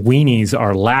 If your weenies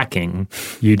are lacking,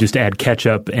 you just add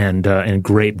ketchup and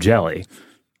grape jelly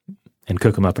and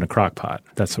cook them up in a crock pot,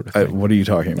 that sort of thing. What are you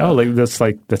talking about? Oh,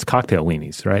 that's cocktail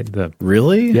weenies, right?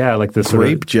 Really? Yeah, like the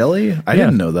grape jelly? I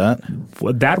didn't know that.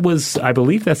 Well, that was, I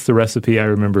believe that's the recipe I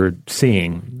remember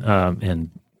seeing and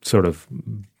sort of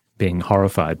being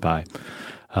horrified by.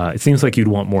 It seems like you'd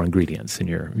want more ingredients in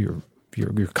your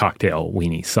cocktail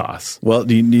weenie sauce. Well,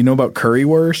 do you know about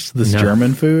currywurst, this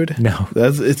German food? No.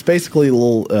 It's basically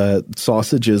little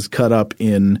sausages cut up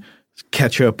in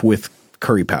ketchup with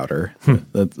curry powder.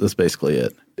 That's basically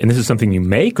it. And this is something you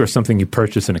make or something you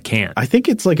purchase in a can? I think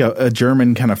it's like a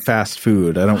German kind of fast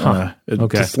food. I don't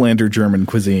want to slander German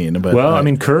cuisine.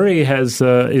 But curry is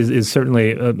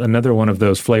certainly another one of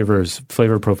those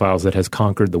flavor profiles that has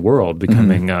conquered the world,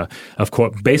 becoming, of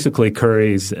course, basically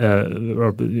curries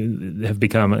have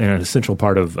become an essential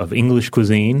part of English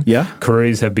cuisine. Yeah.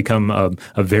 Curries have become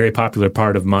a very popular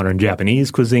part of modern Japanese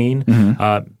cuisine.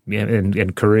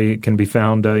 And curry can be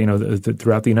found,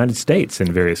 throughout the United States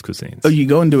in various cuisines. Oh, you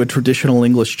go into a traditional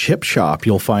English chip shop,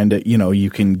 you'll find it. You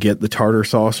can get the tartar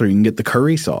sauce or you can get the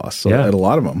curry sauce at a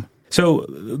lot of them. So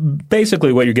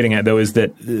basically, what you're getting at, though, is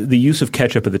that the use of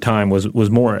ketchup at the time was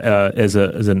more as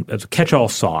a catch-all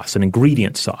sauce, an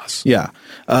ingredient sauce. Yeah,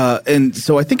 and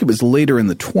so I think it was later in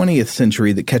the 20th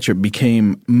century that ketchup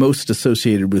became most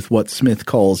associated with what Smith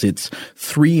calls its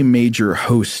three major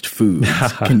host foods.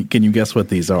 Can you guess what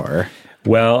these are?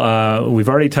 Well, we've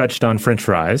already touched on French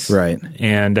fries. Right.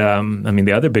 And,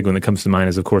 the other big one that comes to mind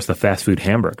is, of course, the fast food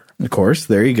hamburger. Of course.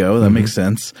 There you go. That makes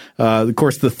sense. Of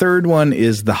course, the third one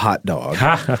is the hot dog.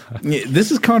 This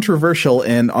is controversial,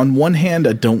 and on one hand,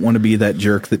 I don't want to be that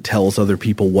jerk that tells other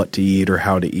people what to eat or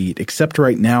how to eat, except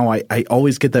right now I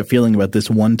always get that feeling about this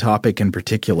one topic in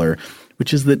particular,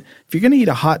 which is that if you're going to eat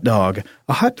a hot dog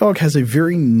has a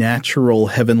very natural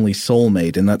heavenly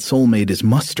soulmate, and that soulmate is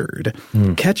mustard.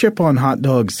 Ketchup on hot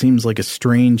dogs seems like a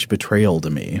strange betrayal to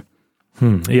me.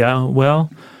 Yeah, well,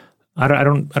 I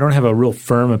don't have a real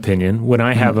firm opinion. When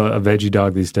I have a veggie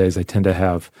dog these days, I tend to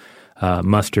have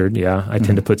mustard. Yeah, I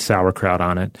tend to put sauerkraut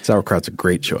on it. Sauerkraut's a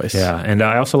great choice. Yeah, and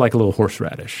I also like a little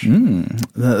horseradish.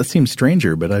 That seems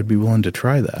stranger, but I'd be willing to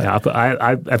try that. Yeah,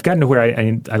 I've gotten to where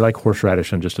I like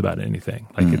horseradish on just about anything.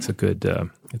 Like it's a good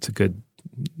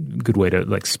way to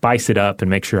like spice it up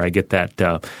and make sure I get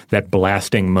that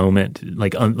blasting moment,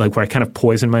 like where I kind of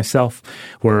poison myself,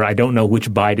 where I don't know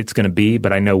which bite it's going to be,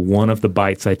 but I know one of the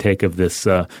bites I take of this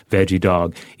veggie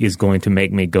dog is going to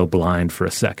make me go blind for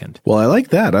a second. Well, I like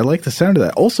that. I like the sound of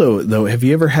that. Also, though, have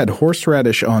you ever had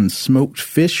horseradish on smoked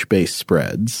fish-based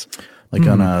spreads? Like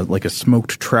on a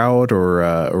smoked trout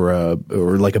or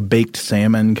like a baked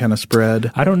salmon kind of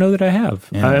spread? I don't know that I have.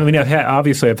 Yeah.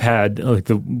 I've had like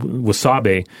the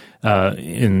wasabi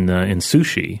in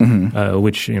sushi,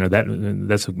 which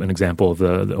that's an example of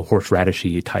the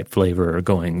horseradishy type flavor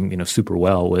going super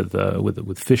well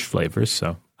with fish flavors.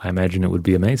 So I imagine it would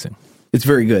be amazing. It's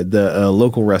very good. The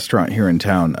local restaurant here in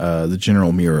town, the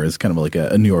General Muir, is kind of like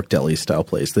a New York deli style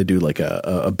place. They do like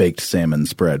a baked salmon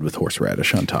spread with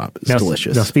horseradish on top. It's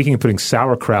delicious. Now, speaking of putting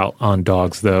sauerkraut on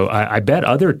dogs, though, I bet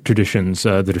other traditions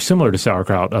that are similar to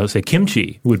sauerkraut, say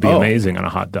kimchi, would be amazing on a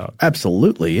hot dog.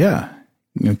 Absolutely, yeah.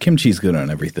 Kimchi's good on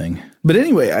everything. But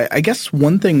anyway, I guess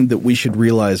one thing that we should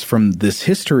realize from this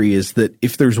history is that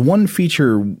if there's one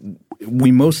feature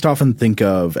we most often think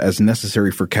of as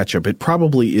necessary for ketchup, it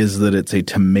probably is that it's a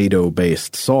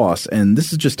tomato-based sauce, and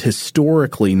this is just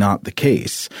historically not the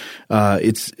case.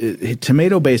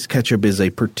 Tomato-based ketchup is a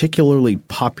particularly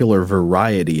popular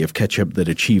variety of ketchup that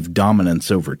achieved dominance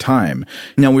over time.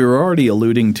 Now, we were already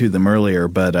alluding to them earlier,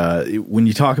 but when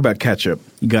you talk about ketchup,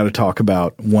 you got to talk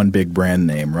about one big brand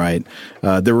name, right?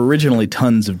 There were originally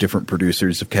tons of different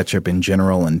producers of ketchup in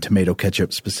general and tomato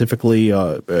ketchup specifically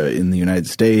in the United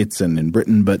States and in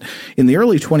Britain. But in the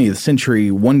early 20th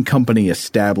century, one company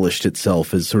established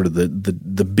itself as sort of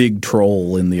the big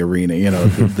troll in the arena,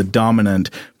 the dominant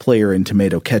player in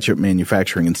tomato ketchup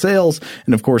manufacturing and sales.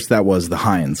 And of course, that was the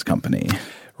Heinz company.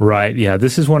 Right. Yeah.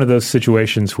 This is one of those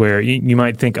situations where you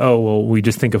might think, oh, well, we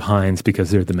just think of Heinz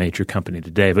because they're the major company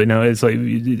today. But no, it's like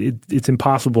it's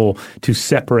impossible to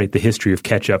separate the history of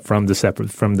ketchup from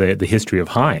the history of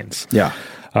Heinz. Yeah.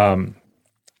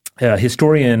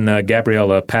 Historian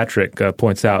Gabriella Patrick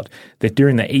points out that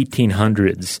during the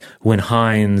 1800s, when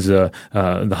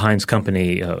the Heinz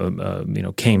company,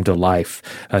 came to life,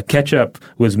 ketchup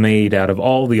was made out of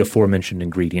all the aforementioned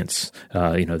ingredients,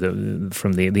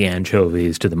 from the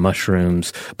anchovies to the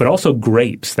mushrooms, but also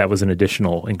grapes. That was an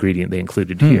additional ingredient they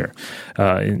included here.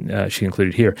 She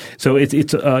included here. So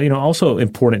it's also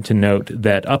important to note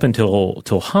that up until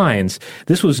Heinz,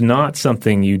 this was not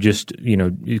something you just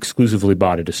exclusively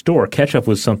bought at a store. Ketchup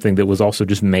was something that was also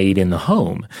just made in the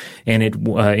home, and it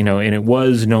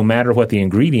was, no matter what the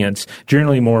ingredients,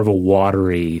 generally more of a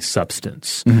watery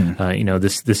substance.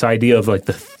 This idea of like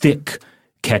the thick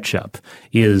ketchup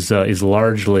is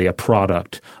largely a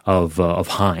product of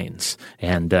Heinz,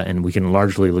 and we can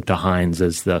largely look to Heinz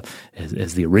as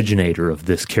the originator of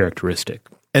this characteristic.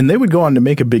 And they would go on to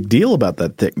make a big deal about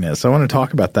that thickness. I want to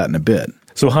talk about that in a bit.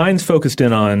 So Heinz focused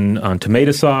in on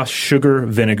tomato sauce, sugar,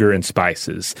 vinegar, and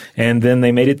spices. And then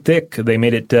they made it thick. They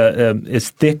made it as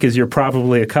thick as you're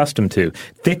probably accustomed to.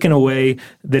 Thick in a way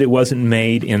that it wasn't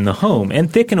made in the home.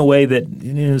 And thick in a way that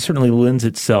certainly lends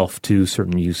itself to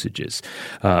certain usages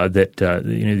that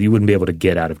you wouldn't be able to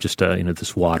get out of just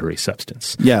this watery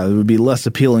substance. Yeah, it would be less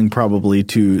appealing probably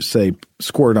to, say,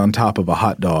 squirt on top of a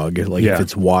hot dog. Like if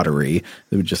it's watery,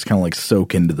 it would just kind of like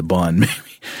soak into the bun maybe.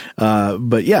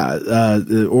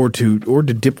 Or to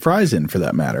dip fries in for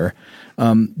that matter.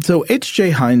 So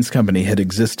H.J. Heinz Company had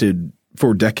existed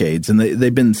for decades, and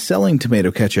they've been selling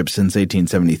tomato ketchup since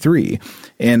 1873.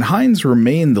 And Heinz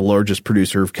remained the largest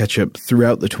producer of ketchup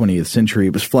throughout the 20th century.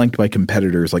 It was flanked by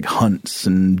competitors like Hunt's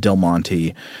and Del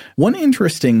Monte. One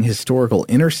interesting historical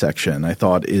intersection, I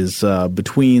thought, is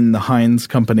between the Heinz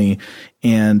Company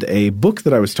and a book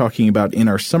that I was talking about in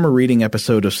our summer reading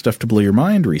episode of Stuff to Blow Your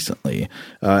Mind recently.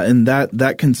 And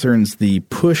that concerns the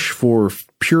push for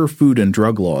pure food and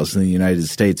drug laws in the United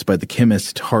States by the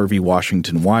chemist Harvey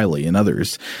Washington Wiley and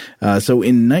others. So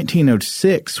in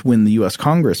 1906, when the U.S.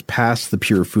 Congress passed the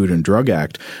Pure Food and Drug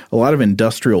Act, a lot of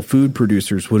industrial food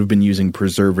producers would have been using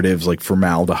preservatives like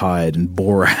formaldehyde and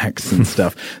borax and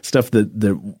stuff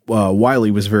that Wiley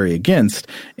was very against.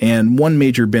 And one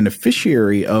major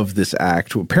beneficiary of this act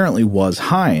apparently was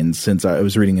Heinz, since I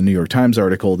was reading a New York Times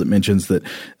article that mentions that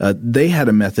they had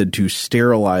a method to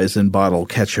sterilize and bottle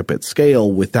ketchup at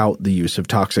scale without the use of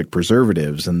toxic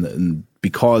preservatives. And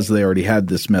because they already had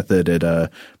this method at a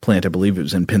plant, I believe it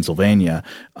was in Pennsylvania,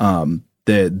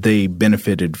 they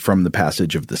benefited from the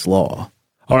passage of this law.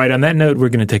 All right, on that note, we're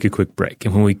going to take a quick break.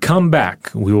 And when we come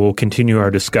back, we will continue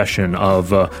our discussion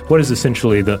of what is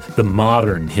essentially the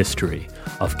modern history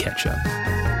of ketchup.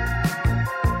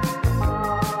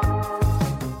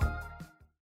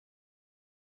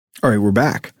 All right, we're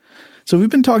back. So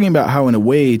we've been talking about how, in a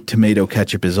way, tomato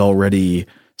ketchup is already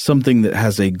something that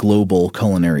has a global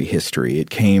culinary history.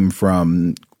 It came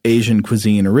from Asian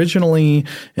cuisine originally,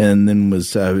 and then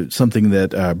was something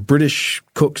that British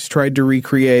cooks tried to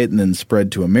recreate and then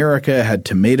spread to America, had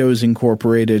tomatoes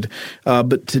incorporated.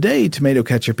 But today, tomato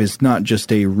ketchup is not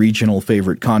just a regional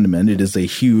favorite condiment. It is a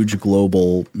huge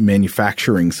global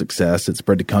manufacturing success. It's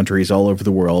spread to countries all over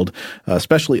the world,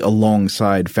 especially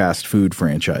alongside fast food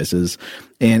franchises.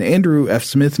 And Andrew F.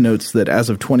 Smith notes that as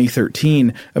of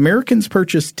 2013, Americans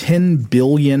purchase 10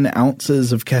 billion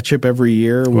ounces of ketchup every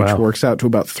year, which works out to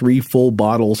about 3 full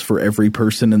bottles for every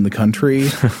person in the country.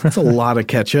 That's a lot of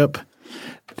ketchup.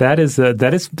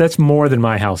 That's more than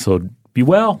my household.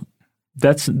 Well,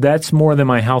 that's more than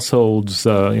my household's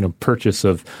purchase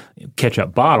of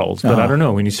ketchup bottles. But I don't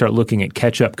know, when you start looking at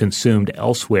ketchup consumed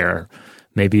elsewhere,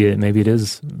 maybe it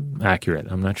is accurate.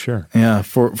 I'm not sure. Yeah,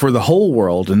 for the whole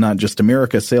world and not just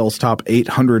America, sales top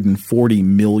 840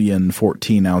 million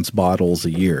 14-ounce bottles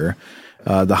a year.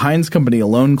 The Heinz Company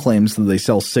alone claims that they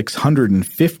sell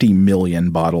 650 million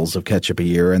bottles of ketchup a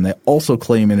year, and they also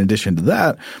claim, in addition to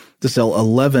that, to sell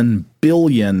 11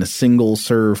 billion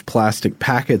single-serve plastic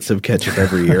packets of ketchup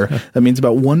every year. That means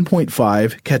about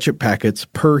 1.5 ketchup packets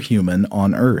per human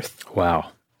on Earth.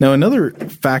 Wow. Now, another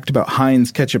fact about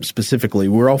Heinz ketchup specifically,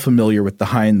 we're all familiar with the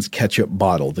Heinz ketchup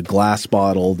bottle, the glass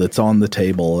bottle that's on the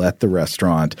table at the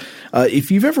restaurant.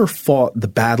 If you've ever fought the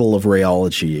battle of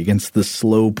rheology against the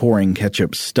slow-pouring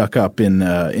ketchup stuck up in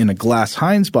a glass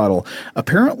Heinz bottle,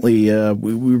 apparently,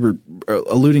 we were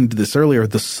alluding to this earlier,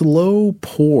 the slow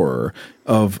pour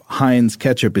of Heinz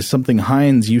ketchup is something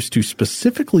Heinz used to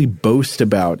specifically boast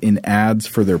about in ads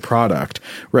for their product,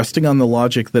 resting on the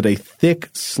logic that a thick,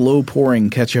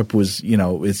 slow-pouring ketchup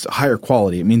is higher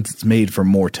quality. It means it's made from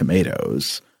more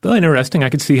tomatoes. Well, interesting. I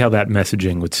could see how that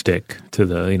messaging would stick to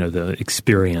the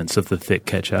experience of the thick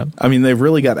ketchup. I mean, they've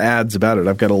really got ads about it.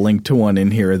 I've got a link to one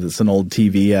in here that's an old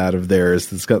TV ad of theirs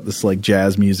that's got this like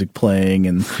jazz music playing,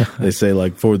 and they say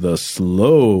like, for the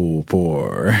slow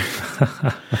pour.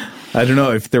 I don't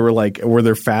know if there were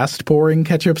there fast pouring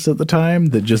ketchups at the time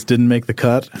that just didn't make the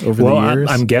cut over the years?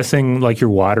 I'm guessing like your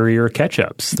waterier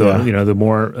ketchups. The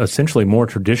more essentially more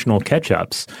traditional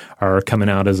ketchups are coming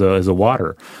out as a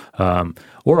water.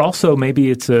 Or also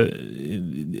maybe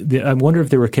I wonder if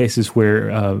there were cases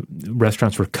where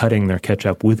restaurants were cutting their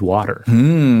ketchup with water.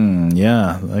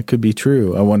 Yeah, that could be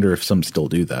true. I wonder if some still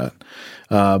do that.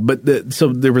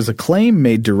 So there was a claim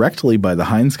made directly by the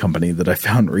Heinz Company that I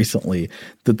found recently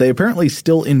that they apparently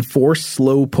still enforce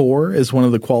slow pour as one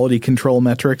of the quality control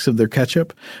metrics of their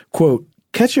ketchup. Quote,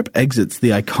 Ketchup exits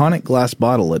the iconic glass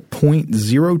bottle at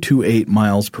 0.028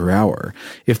 miles per hour.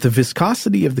 If the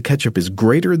viscosity of the ketchup is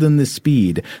greater than this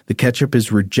speed, the ketchup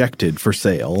is rejected for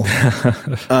sale.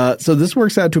 So this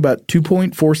works out to about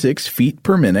 2.46 feet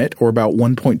per minute, or about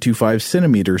 1.25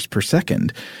 centimeters per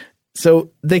second.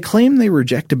 So they claim they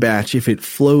reject a batch if it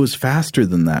flows faster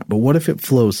than that, but what if it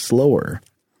flows slower?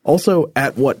 Also,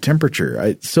 at what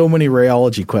temperature? So many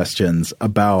rheology questions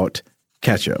about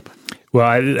ketchup. Well,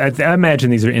 I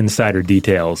imagine these are insider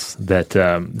details that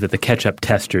the ketchup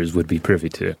testers would be privy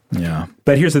to. Yeah.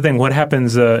 But here's the thing. What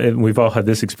happens we've all had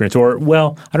this experience, or,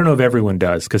 well, I don't know if everyone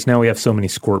does, because now we have so many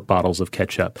squirt bottles of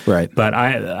ketchup. Right. But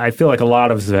I feel like a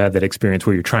lot of us have had that experience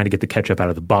where you're trying to get the ketchup out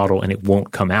of the bottle and it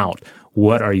won't come out.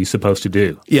 What are you supposed to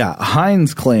do? Yeah,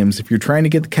 Heinz claims if you're trying to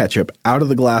get the ketchup out of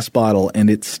the glass bottle and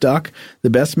it's stuck, the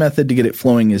best method to get it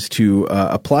flowing is to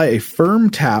apply a firm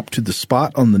tap to the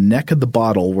spot on the neck of the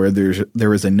bottle where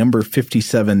there is a number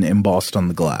 57 embossed on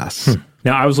the glass.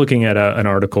 Now, I was looking at an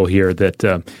article here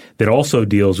that also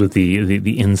deals with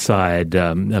the inside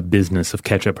business of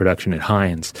ketchup production at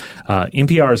Heinz.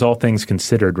 NPR's All Things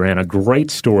Considered ran a great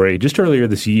story just earlier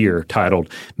this year titled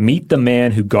 "Meet the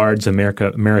Man Who Guards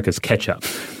America's Ketchup"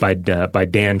 by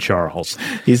Dan Charles.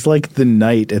 He's like the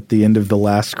knight at the end of The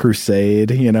Last Crusade,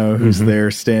 who's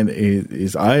there standing.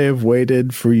 I have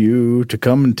waited for you to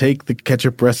come and take the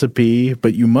ketchup recipe,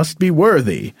 but you must be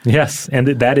worthy. Yes, and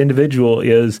that individual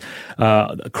is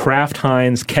Kraft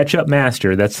Heinz Ketchup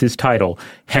Master. That's his title,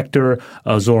 Hector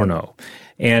Osorno.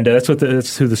 And that's who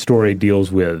the story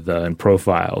deals with and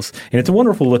profiles. And it's a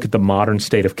wonderful look at the modern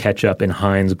state of ketchup and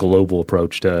Heinz' global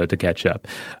approach to ketchup.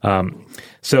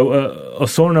 So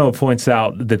Osorno points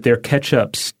out that their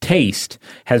ketchup's taste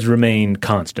has remained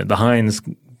constant. The Heinz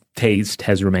taste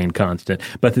has remained constant,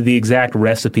 but the exact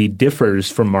recipe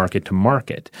differs from market to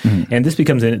market. Mm-hmm. And this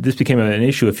became an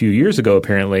issue a few years ago,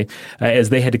 apparently,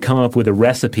 as they had to come up with a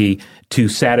recipe to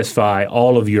satisfy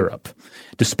all of Europe,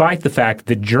 despite the fact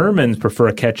that Germans prefer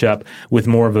a ketchup with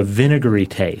more of a vinegary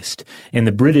taste, and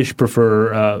the British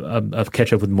prefer a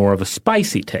ketchup with more of a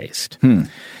spicy taste.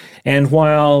 And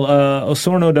while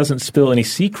Osorno doesn't spill any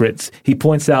secrets, he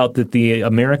points out that the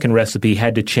American recipe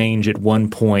had to change at one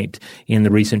point in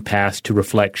the recent past to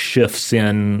reflect shifts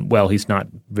in, well, he's not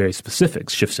very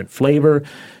specific, shifts in flavor,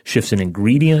 shifts in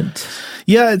ingredient.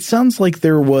 Yeah, it sounds like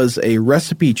there was a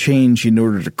recipe change in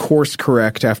order to course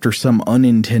correct after some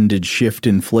unintended shift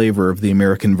in flavor of the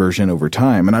American version over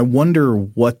time. And I wonder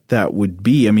what that would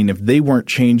be. I mean, if they weren't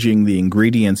changing the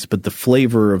ingredients, but the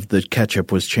flavor of the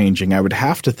ketchup was changing, I would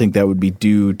have to think that would be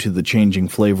due to the changing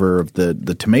flavor of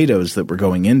the tomatoes that were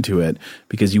going into it,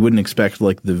 because you wouldn't expect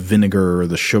like the vinegar or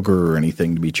the sugar or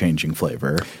anything to be changing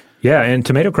flavor. Yeah, and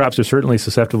tomato crops are certainly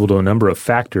susceptible to a number of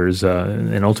factors,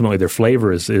 and ultimately their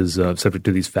flavor is subject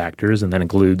to these factors, and that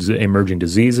includes emerging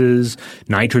diseases,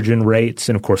 nitrogen rates,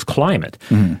 and of course climate.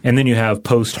 Mm-hmm. And then you have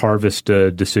post-harvest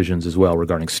decisions as well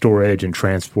regarding storage and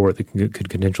transport that could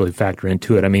potentially factor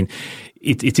into it. I mean,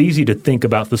 it's easy to think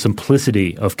about the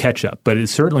simplicity of ketchup, but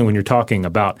it's certainly when you're talking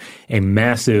about a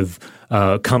massive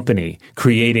company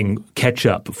creating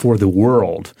ketchup for the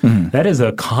world, that is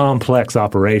a complex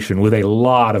operation with a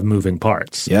lot of moving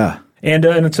parts. Yeah.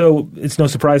 And so it's no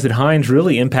surprise that Heinz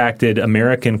really impacted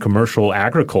American commercial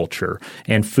agriculture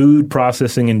and food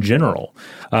processing in general.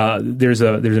 There's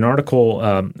an article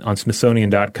on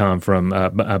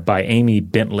Smithsonian.com by Amy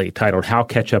Bentley titled "How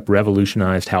Ketchup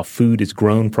Revolutionized How Food is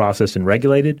Grown, Processed, and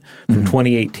Regulated" from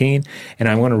 2018, and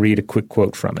I want to read a quick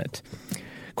quote from it.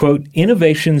 Quote,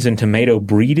 "Innovations in tomato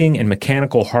breeding and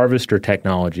mechanical harvester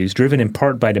technologies, driven in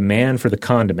part by demand for the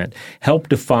condiment, helped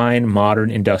define modern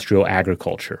industrial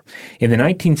agriculture. In the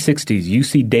 1960s,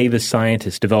 UC Davis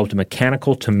scientists developed a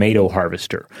mechanical tomato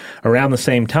harvester. Around the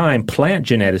same time, plant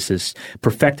geneticists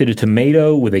perfected a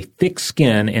tomato with a thick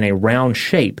skin and a round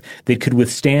shape that could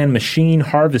withstand machine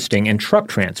harvesting and truck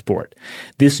transport.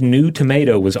 This new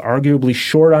tomato was arguably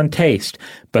short on taste,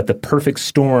 but the perfect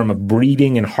storm of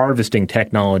breeding and harvesting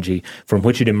technology from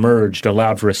which it emerged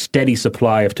allowed for a steady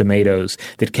supply of tomatoes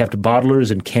that kept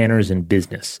bottlers and canners in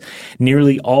business.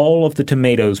 Nearly all of the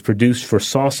tomatoes produced for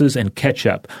sauces and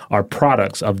ketchup are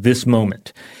products of this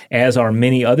moment, as are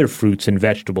many other fruits and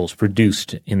vegetables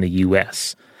produced in the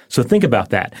U.S." So think about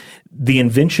that. The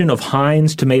invention of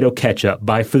Heinz tomato ketchup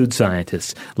by food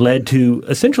scientists led to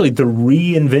essentially the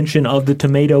reinvention of the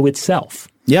tomato itself.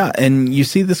 Yeah, and you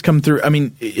see this come through. I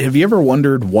mean, have you ever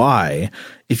wondered why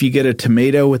if you get a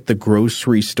tomato at the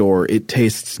grocery store, it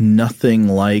tastes nothing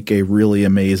like a really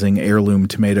amazing heirloom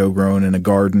tomato grown in a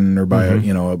garden or by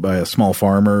by a small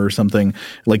farmer or something.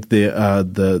 Like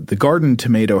the garden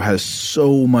tomato has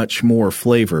so much more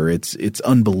flavor. It's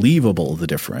unbelievable, the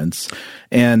difference.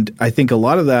 And I think a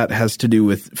lot of that has to do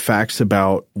with facts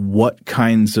about what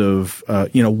kinds of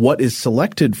what is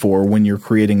selected for when you're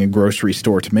creating a grocery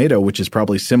store tomato, which is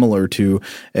probably similar to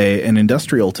an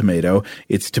industrial tomato.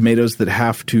 It's tomatoes that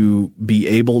have to be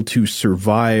able to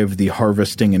survive the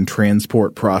harvesting and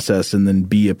transport process and then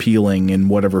be appealing in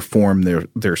whatever form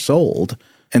they're sold.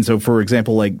 And so, for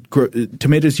example, like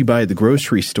tomatoes you buy at the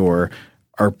grocery store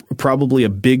are probably a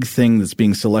big thing that's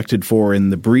being selected for in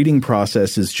the breeding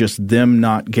process is just them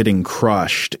not getting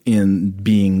crushed in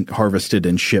being harvested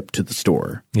and shipped to the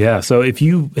store. Yeah. So if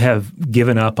you have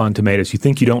given up on tomatoes, you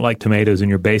think you don't like tomatoes and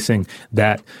you're basing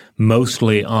that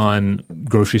mostly on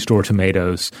grocery store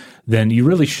tomatoes, then you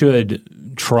really should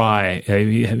try,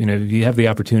 if you have the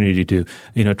opportunity to,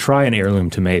 try an heirloom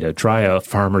tomato, try a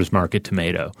farmer's market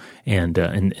tomato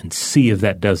and see if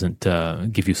that doesn't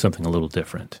give you something a little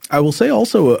different. I will say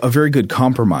also a very good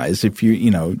compromise if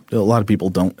a lot of people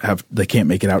they can't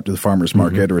make it out to the farmer's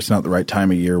market or it's not the right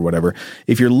time of year or whatever.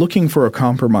 If you're looking for a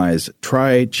compromise,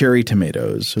 try cherry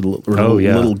tomatoes or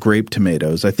little grape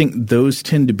tomatoes. I think those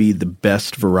tend to be the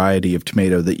best variety of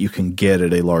tomato that you can get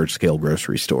at a large-scale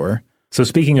grocery store. So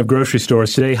speaking of grocery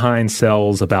stores, today Heinz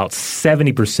sells about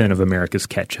 70% of America's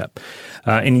ketchup.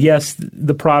 And yes,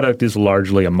 the product is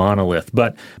largely a monolith,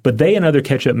 but they and other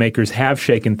ketchup makers have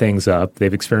shaken things up.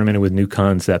 They've experimented with new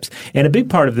concepts. And a big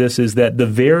part of this is that the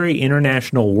very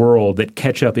international world that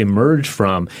ketchup emerged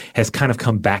from has kind of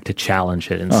come back to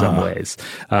challenge it in some ways.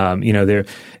 And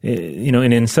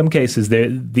in some cases,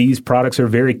 these products are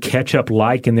very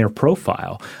ketchup-like in their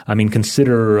profile. I mean,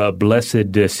 consider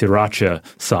blessed sriracha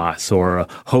sauce or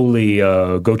holy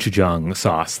gochujang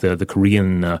sauce, the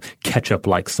Korean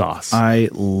ketchup-like sauce. I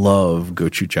love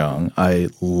gochujang. I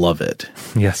love it.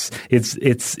 Yes,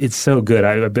 it's so good.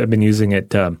 I've been using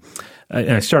it. And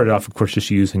I started off, of course, just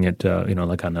using it,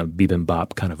 like on a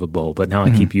bibimbap kind of a bowl. But now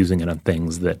I keep using it on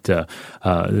things that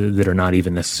are not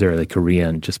even necessarily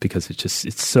Korean, just because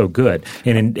it's so good.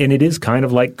 And it is kind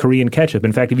of like Korean ketchup.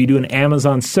 In fact, if you do an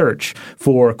Amazon search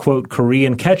for quote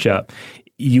Korean ketchup,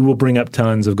 you will bring up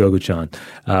tons of gochujang,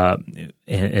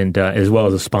 and as well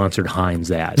as a sponsored Heinz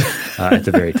ad at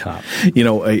the very top.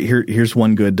 Here's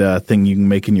one good thing you can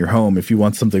make in your home. If you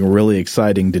want something really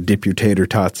exciting to dip your tater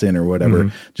tots in or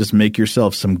whatever, just make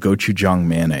yourself some gochujang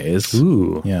mayonnaise.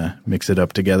 Ooh. Yeah, mix it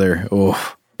up together.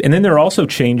 Oh. And then there are also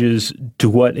changes to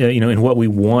what in what we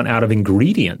want out of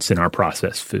ingredients in our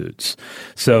processed foods.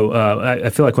 So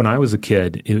I feel like when I was a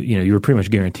kid, you were pretty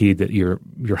much guaranteed that your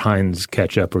Heinz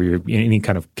ketchup or any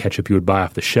kind of ketchup you would buy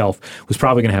off the shelf was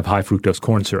probably going to have high fructose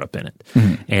corn syrup in it.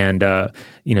 And the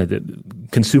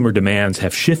consumer demands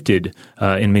have shifted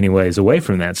in many ways away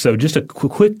from that. So just a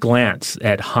quick glance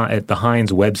at the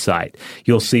Heinz website,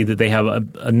 you'll see that they have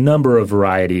a number of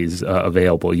varieties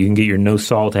available. You can get your no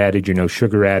salt added, your no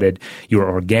sugar added, your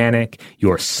organic,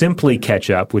 your simply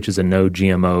ketchup, which is a no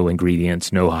GMO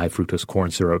ingredients, no high fructose corn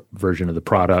syrup version of the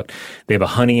product. They have a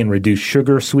honey and reduced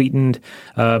sugar sweetened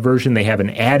version. They have an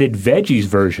added veggies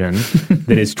version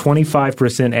that is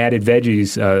 25% added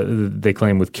veggies, they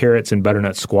claim, with carrots and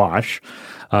butternut squash.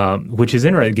 Which is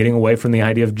interesting, getting away from the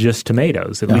idea of just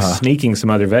tomatoes, at least sneaking some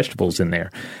other vegetables in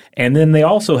there. And then they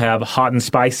also have hot and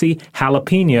spicy,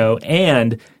 jalapeno,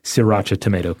 and sriracha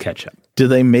tomato ketchup. Do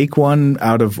they make one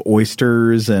out of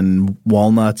oysters and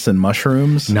walnuts and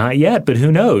mushrooms? Not yet, but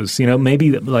who knows?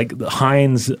 Maybe like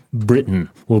Heinz Britain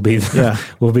will be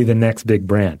the next big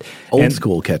brand. Old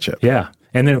school ketchup. Yeah.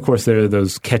 And then, of course, there are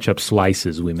those ketchup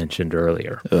slices we mentioned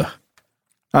earlier. Ugh.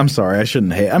 I'm sorry, I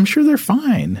shouldn't hate. I'm sure they're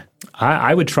fine.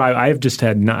 I would try.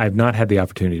 I've not had the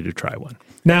opportunity to try one.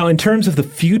 Now, in terms of the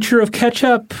future of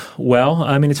ketchup, well,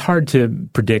 I mean, it's hard to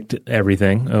predict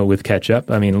everything with ketchup.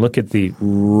 I mean, look at the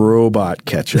robot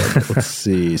ketchup. Let's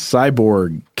see,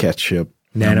 cyborg ketchup,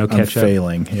 nano ketchup. I'm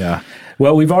failing. Yeah.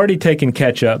 Well, we've already taken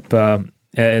ketchup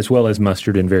as well as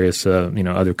mustard and various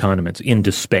other condiments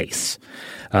into space.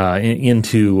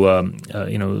 Into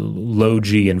low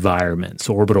G environments,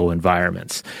 orbital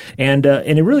environments, and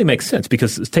it really makes sense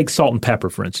because take salt and pepper,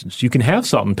 for instance. You can have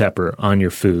salt and pepper on your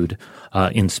food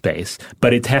in space,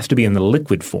 but it has to be in the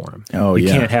liquid form. Oh, you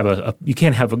can't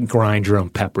have a grind your own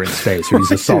pepper in space or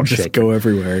use a salt shaker. Just go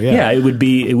everywhere. Yeah, it would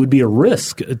be a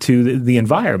risk to the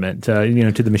environment, to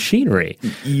the machinery.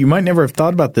 You might never have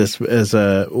thought about this as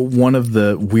one of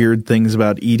the weird things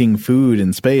about eating food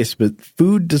in space, but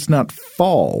food does not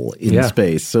fall. fall in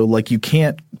space. So like you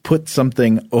can't put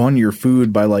something on your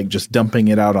food by like just dumping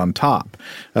it out on top.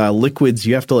 Liquids,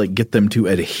 you have to like get them to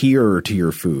adhere to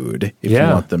your food if you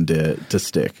want them to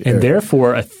stick. And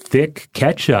therefore, a thick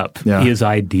ketchup is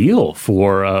ideal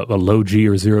for a low G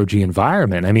or zero G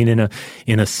environment. I mean,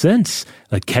 in a sense,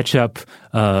 ketchup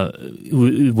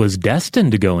was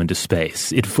destined to go into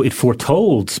space. It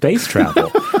foretold space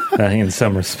travel in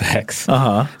some respects.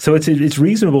 So it's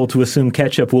reasonable to assume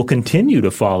ketchup will continue to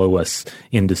follow us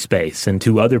into space and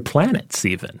to other planets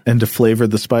even. And to flavor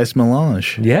the spice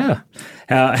melange. Yeah.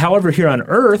 However, here on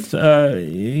Earth,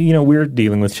 we're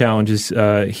dealing with challenges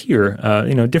here,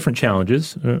 different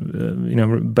challenges,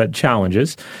 but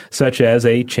challenges such as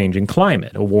a changing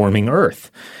climate, a warming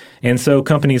Earth. And so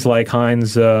companies like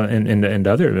Heinz and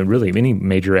other, really any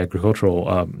major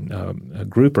agricultural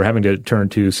group are having to turn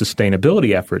to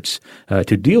sustainability efforts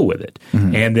to deal with it.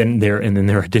 And then there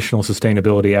are additional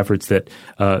sustainability efforts that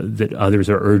others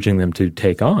are urging them to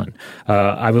take on.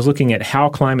 I was looking at how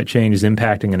climate change is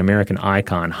impacting an American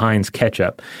icon, Heinz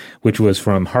Ketchup, which was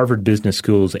from Harvard Business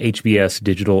School's HBS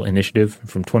Digital Initiative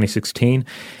from 2016.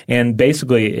 And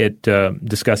basically it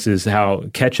discusses how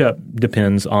ketchup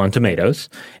depends on tomatoes,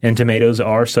 and tomatoes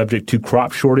are subject to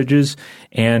crop shortages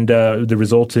and the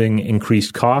resulting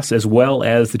increased costs, as well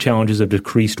as the challenges of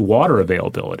decreased water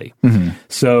availability.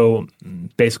 So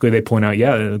basically they point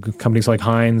out, companies like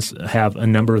Heinz have a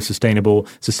number of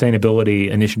sustainability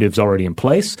initiatives already in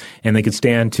place, and they could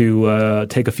stand to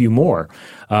take a few more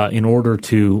in order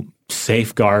to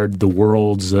safeguard the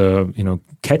world's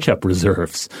ketchup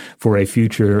reserves for a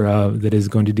future that is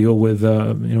going to deal with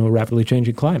a rapidly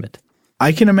changing climate.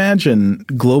 I can imagine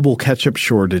global ketchup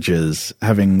shortages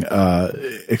having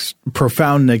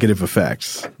profound negative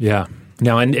effects. Yeah.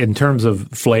 Now, in terms of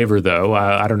flavor, though,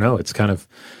 I don't know. It's kind of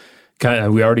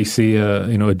we already see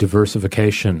a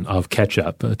diversification of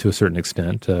ketchup to a certain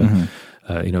extent. I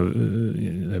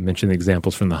mentioned the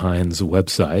examples from the Heinz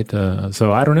website.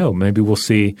 So I don't know. Maybe we'll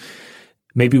see.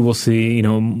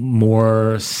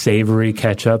 More savory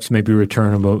ketchups, maybe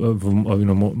return of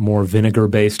more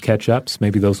vinegar-based ketchups.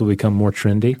 Maybe those will become more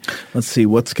trendy. Let's see,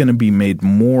 what's going to be made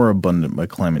more abundant by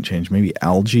climate change? Maybe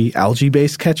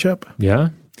algae-based ketchup? Yeah.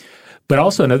 But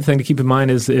also another thing to keep in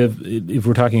mind is if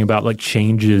we're talking about like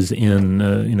changes in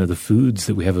the foods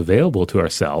that we have available to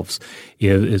ourselves,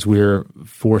 is we're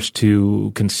forced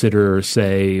to consider,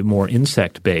 say, more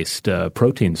insect-based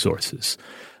protein sources.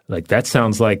 Like that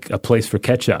sounds like a place for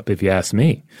ketchup, if you ask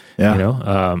me.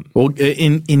 Yeah. Well,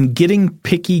 in getting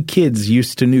picky kids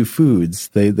used to new foods,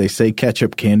 they say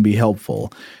ketchup can be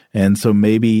helpful. And so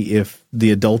maybe if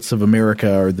the adults of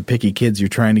America are the picky kids you're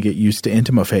trying to get used to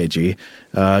entomophagy,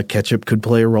 ketchup could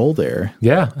play a role there.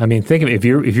 Yeah. I mean, think of it.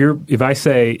 If I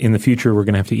say in the future we're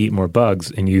going to have to eat more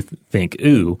bugs and you think,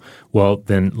 ooh, well,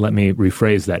 then let me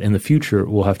rephrase that. In the future,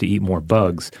 we'll have to eat more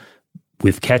bugs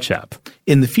with ketchup.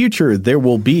 In the future, there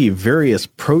will be various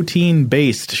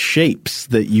protein-based shapes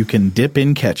that you can dip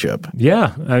in ketchup.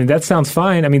 Yeah. I mean, that sounds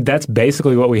fine. I mean, that's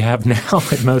basically what we have now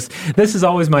at most. This is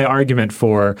always my argument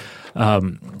for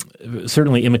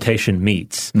certainly imitation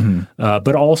meats,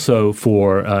 but also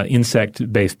for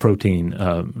insect-based protein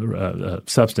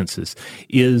substances,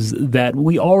 is that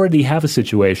we already have a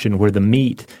situation where the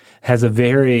meat has a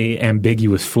very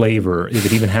ambiguous flavor, if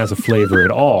it even has a flavor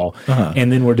at all.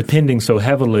 And then we're depending so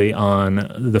heavily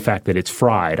on the fact that it's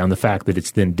fried, on the fact that it's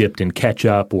then dipped in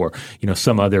ketchup or,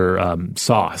 some other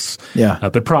sauce,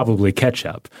 but probably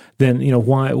ketchup. Then,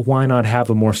 why not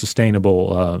have a more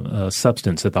sustainable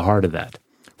substance at the heart of that?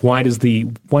 Why does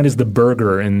the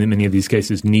burger in many of these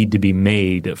cases need to be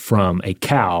made from a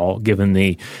cow, given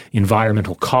the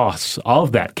environmental costs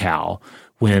of that cow,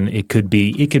 when it could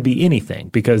be anything?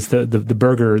 Because the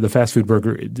burger, the fast food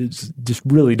burger, just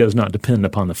really does not depend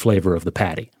upon the flavor of the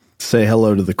patty. Say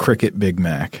hello to the Cricket Big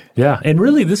Mac. Yeah, and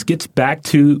really this gets back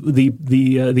to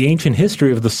the ancient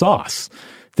history of the sauce.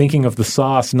 Thinking of the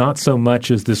sauce not so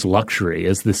much as this luxury,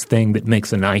 as this thing that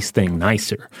makes a nice thing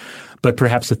nicer, but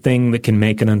perhaps a thing that can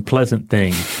make an unpleasant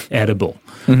thing edible,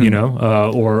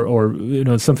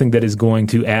 or something that is going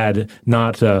to add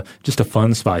not just a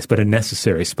fun spice, but a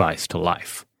necessary spice to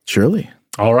life. Surely.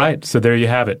 All right, so there you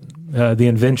have it, the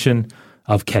invention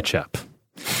of ketchup.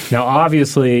 Now,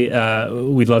 obviously,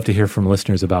 we'd love to hear from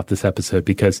listeners about this episode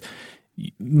because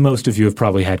most of you have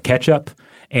probably had ketchup.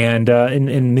 And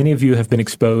many of you have been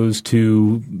exposed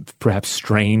to perhaps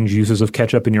strange uses of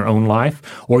ketchup in your own life,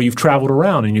 or you've traveled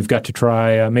around and you've got to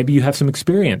try, maybe you have some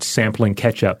experience sampling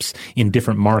ketchups in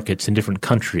different markets in different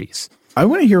countries. I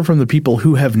want to hear from the people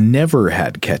who have never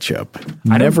had ketchup,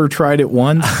 never tried it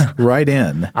once. Write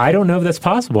in. I don't know if that's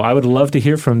possible. I would love to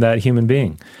hear from that human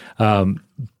being.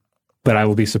 But I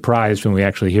will be surprised when we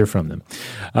actually hear from them.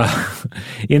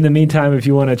 In the meantime, if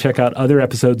you want to check out other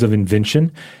episodes of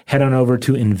Invention, head on over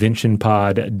to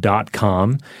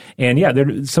inventionpod.com. And yeah,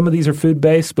 some of these are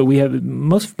food-based, but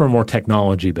most of them are more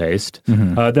technology-based.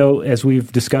 Though, as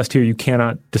we've discussed here, you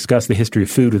cannot discuss the history of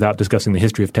food without discussing the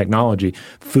history of technology.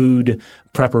 Food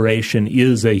preparation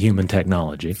is a human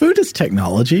technology. Food is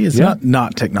technology. It's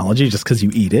not technology just because you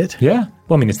eat it. Yeah.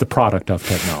 Well, I mean, it's the product of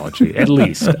technology, at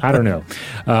least. I don't know.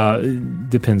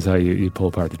 Depends how you pull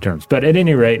apart the terms. But at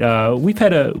any rate, we've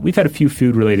had a few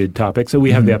food-related topics. So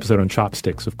we have the episode on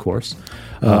chopsticks, of course.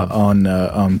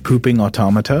 On pooping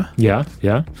automata. Yeah.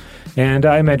 And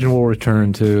I imagine we'll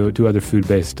return to other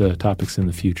food-based topics in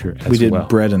the future as well. We did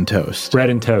bread and toast. Bread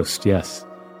and toast, yes.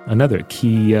 Another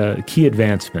key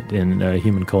advancement in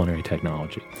human culinary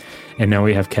technology. And now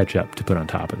we have ketchup to put on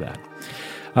top of that.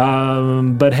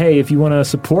 But hey, if you want to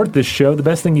support this show, the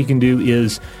best thing you can do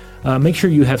is make sure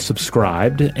you have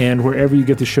subscribed, and wherever you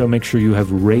get the show, make sure you have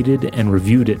rated and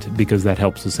reviewed it, because that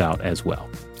helps us out as well.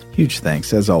 Huge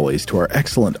thanks, as always, to our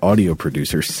excellent audio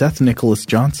producer, Seth Nicholas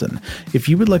Johnson. If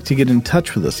you would like to get in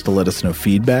touch with us to let us know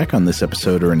feedback on this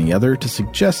episode or any other, to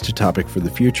suggest a topic for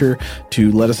the future, to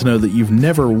let us know that you've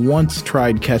never once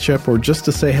tried ketchup, or just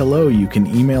to say hello, you can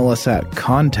email us at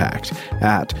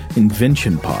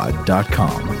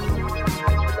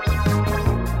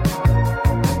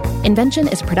contact@inventionpod.com. Invention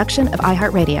is a production of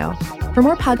iHeartRadio. For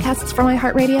more podcasts from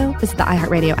iHeartRadio, visit the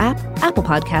iHeartRadio app, Apple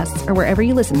Podcasts, or wherever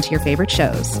you listen to your favorite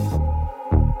shows.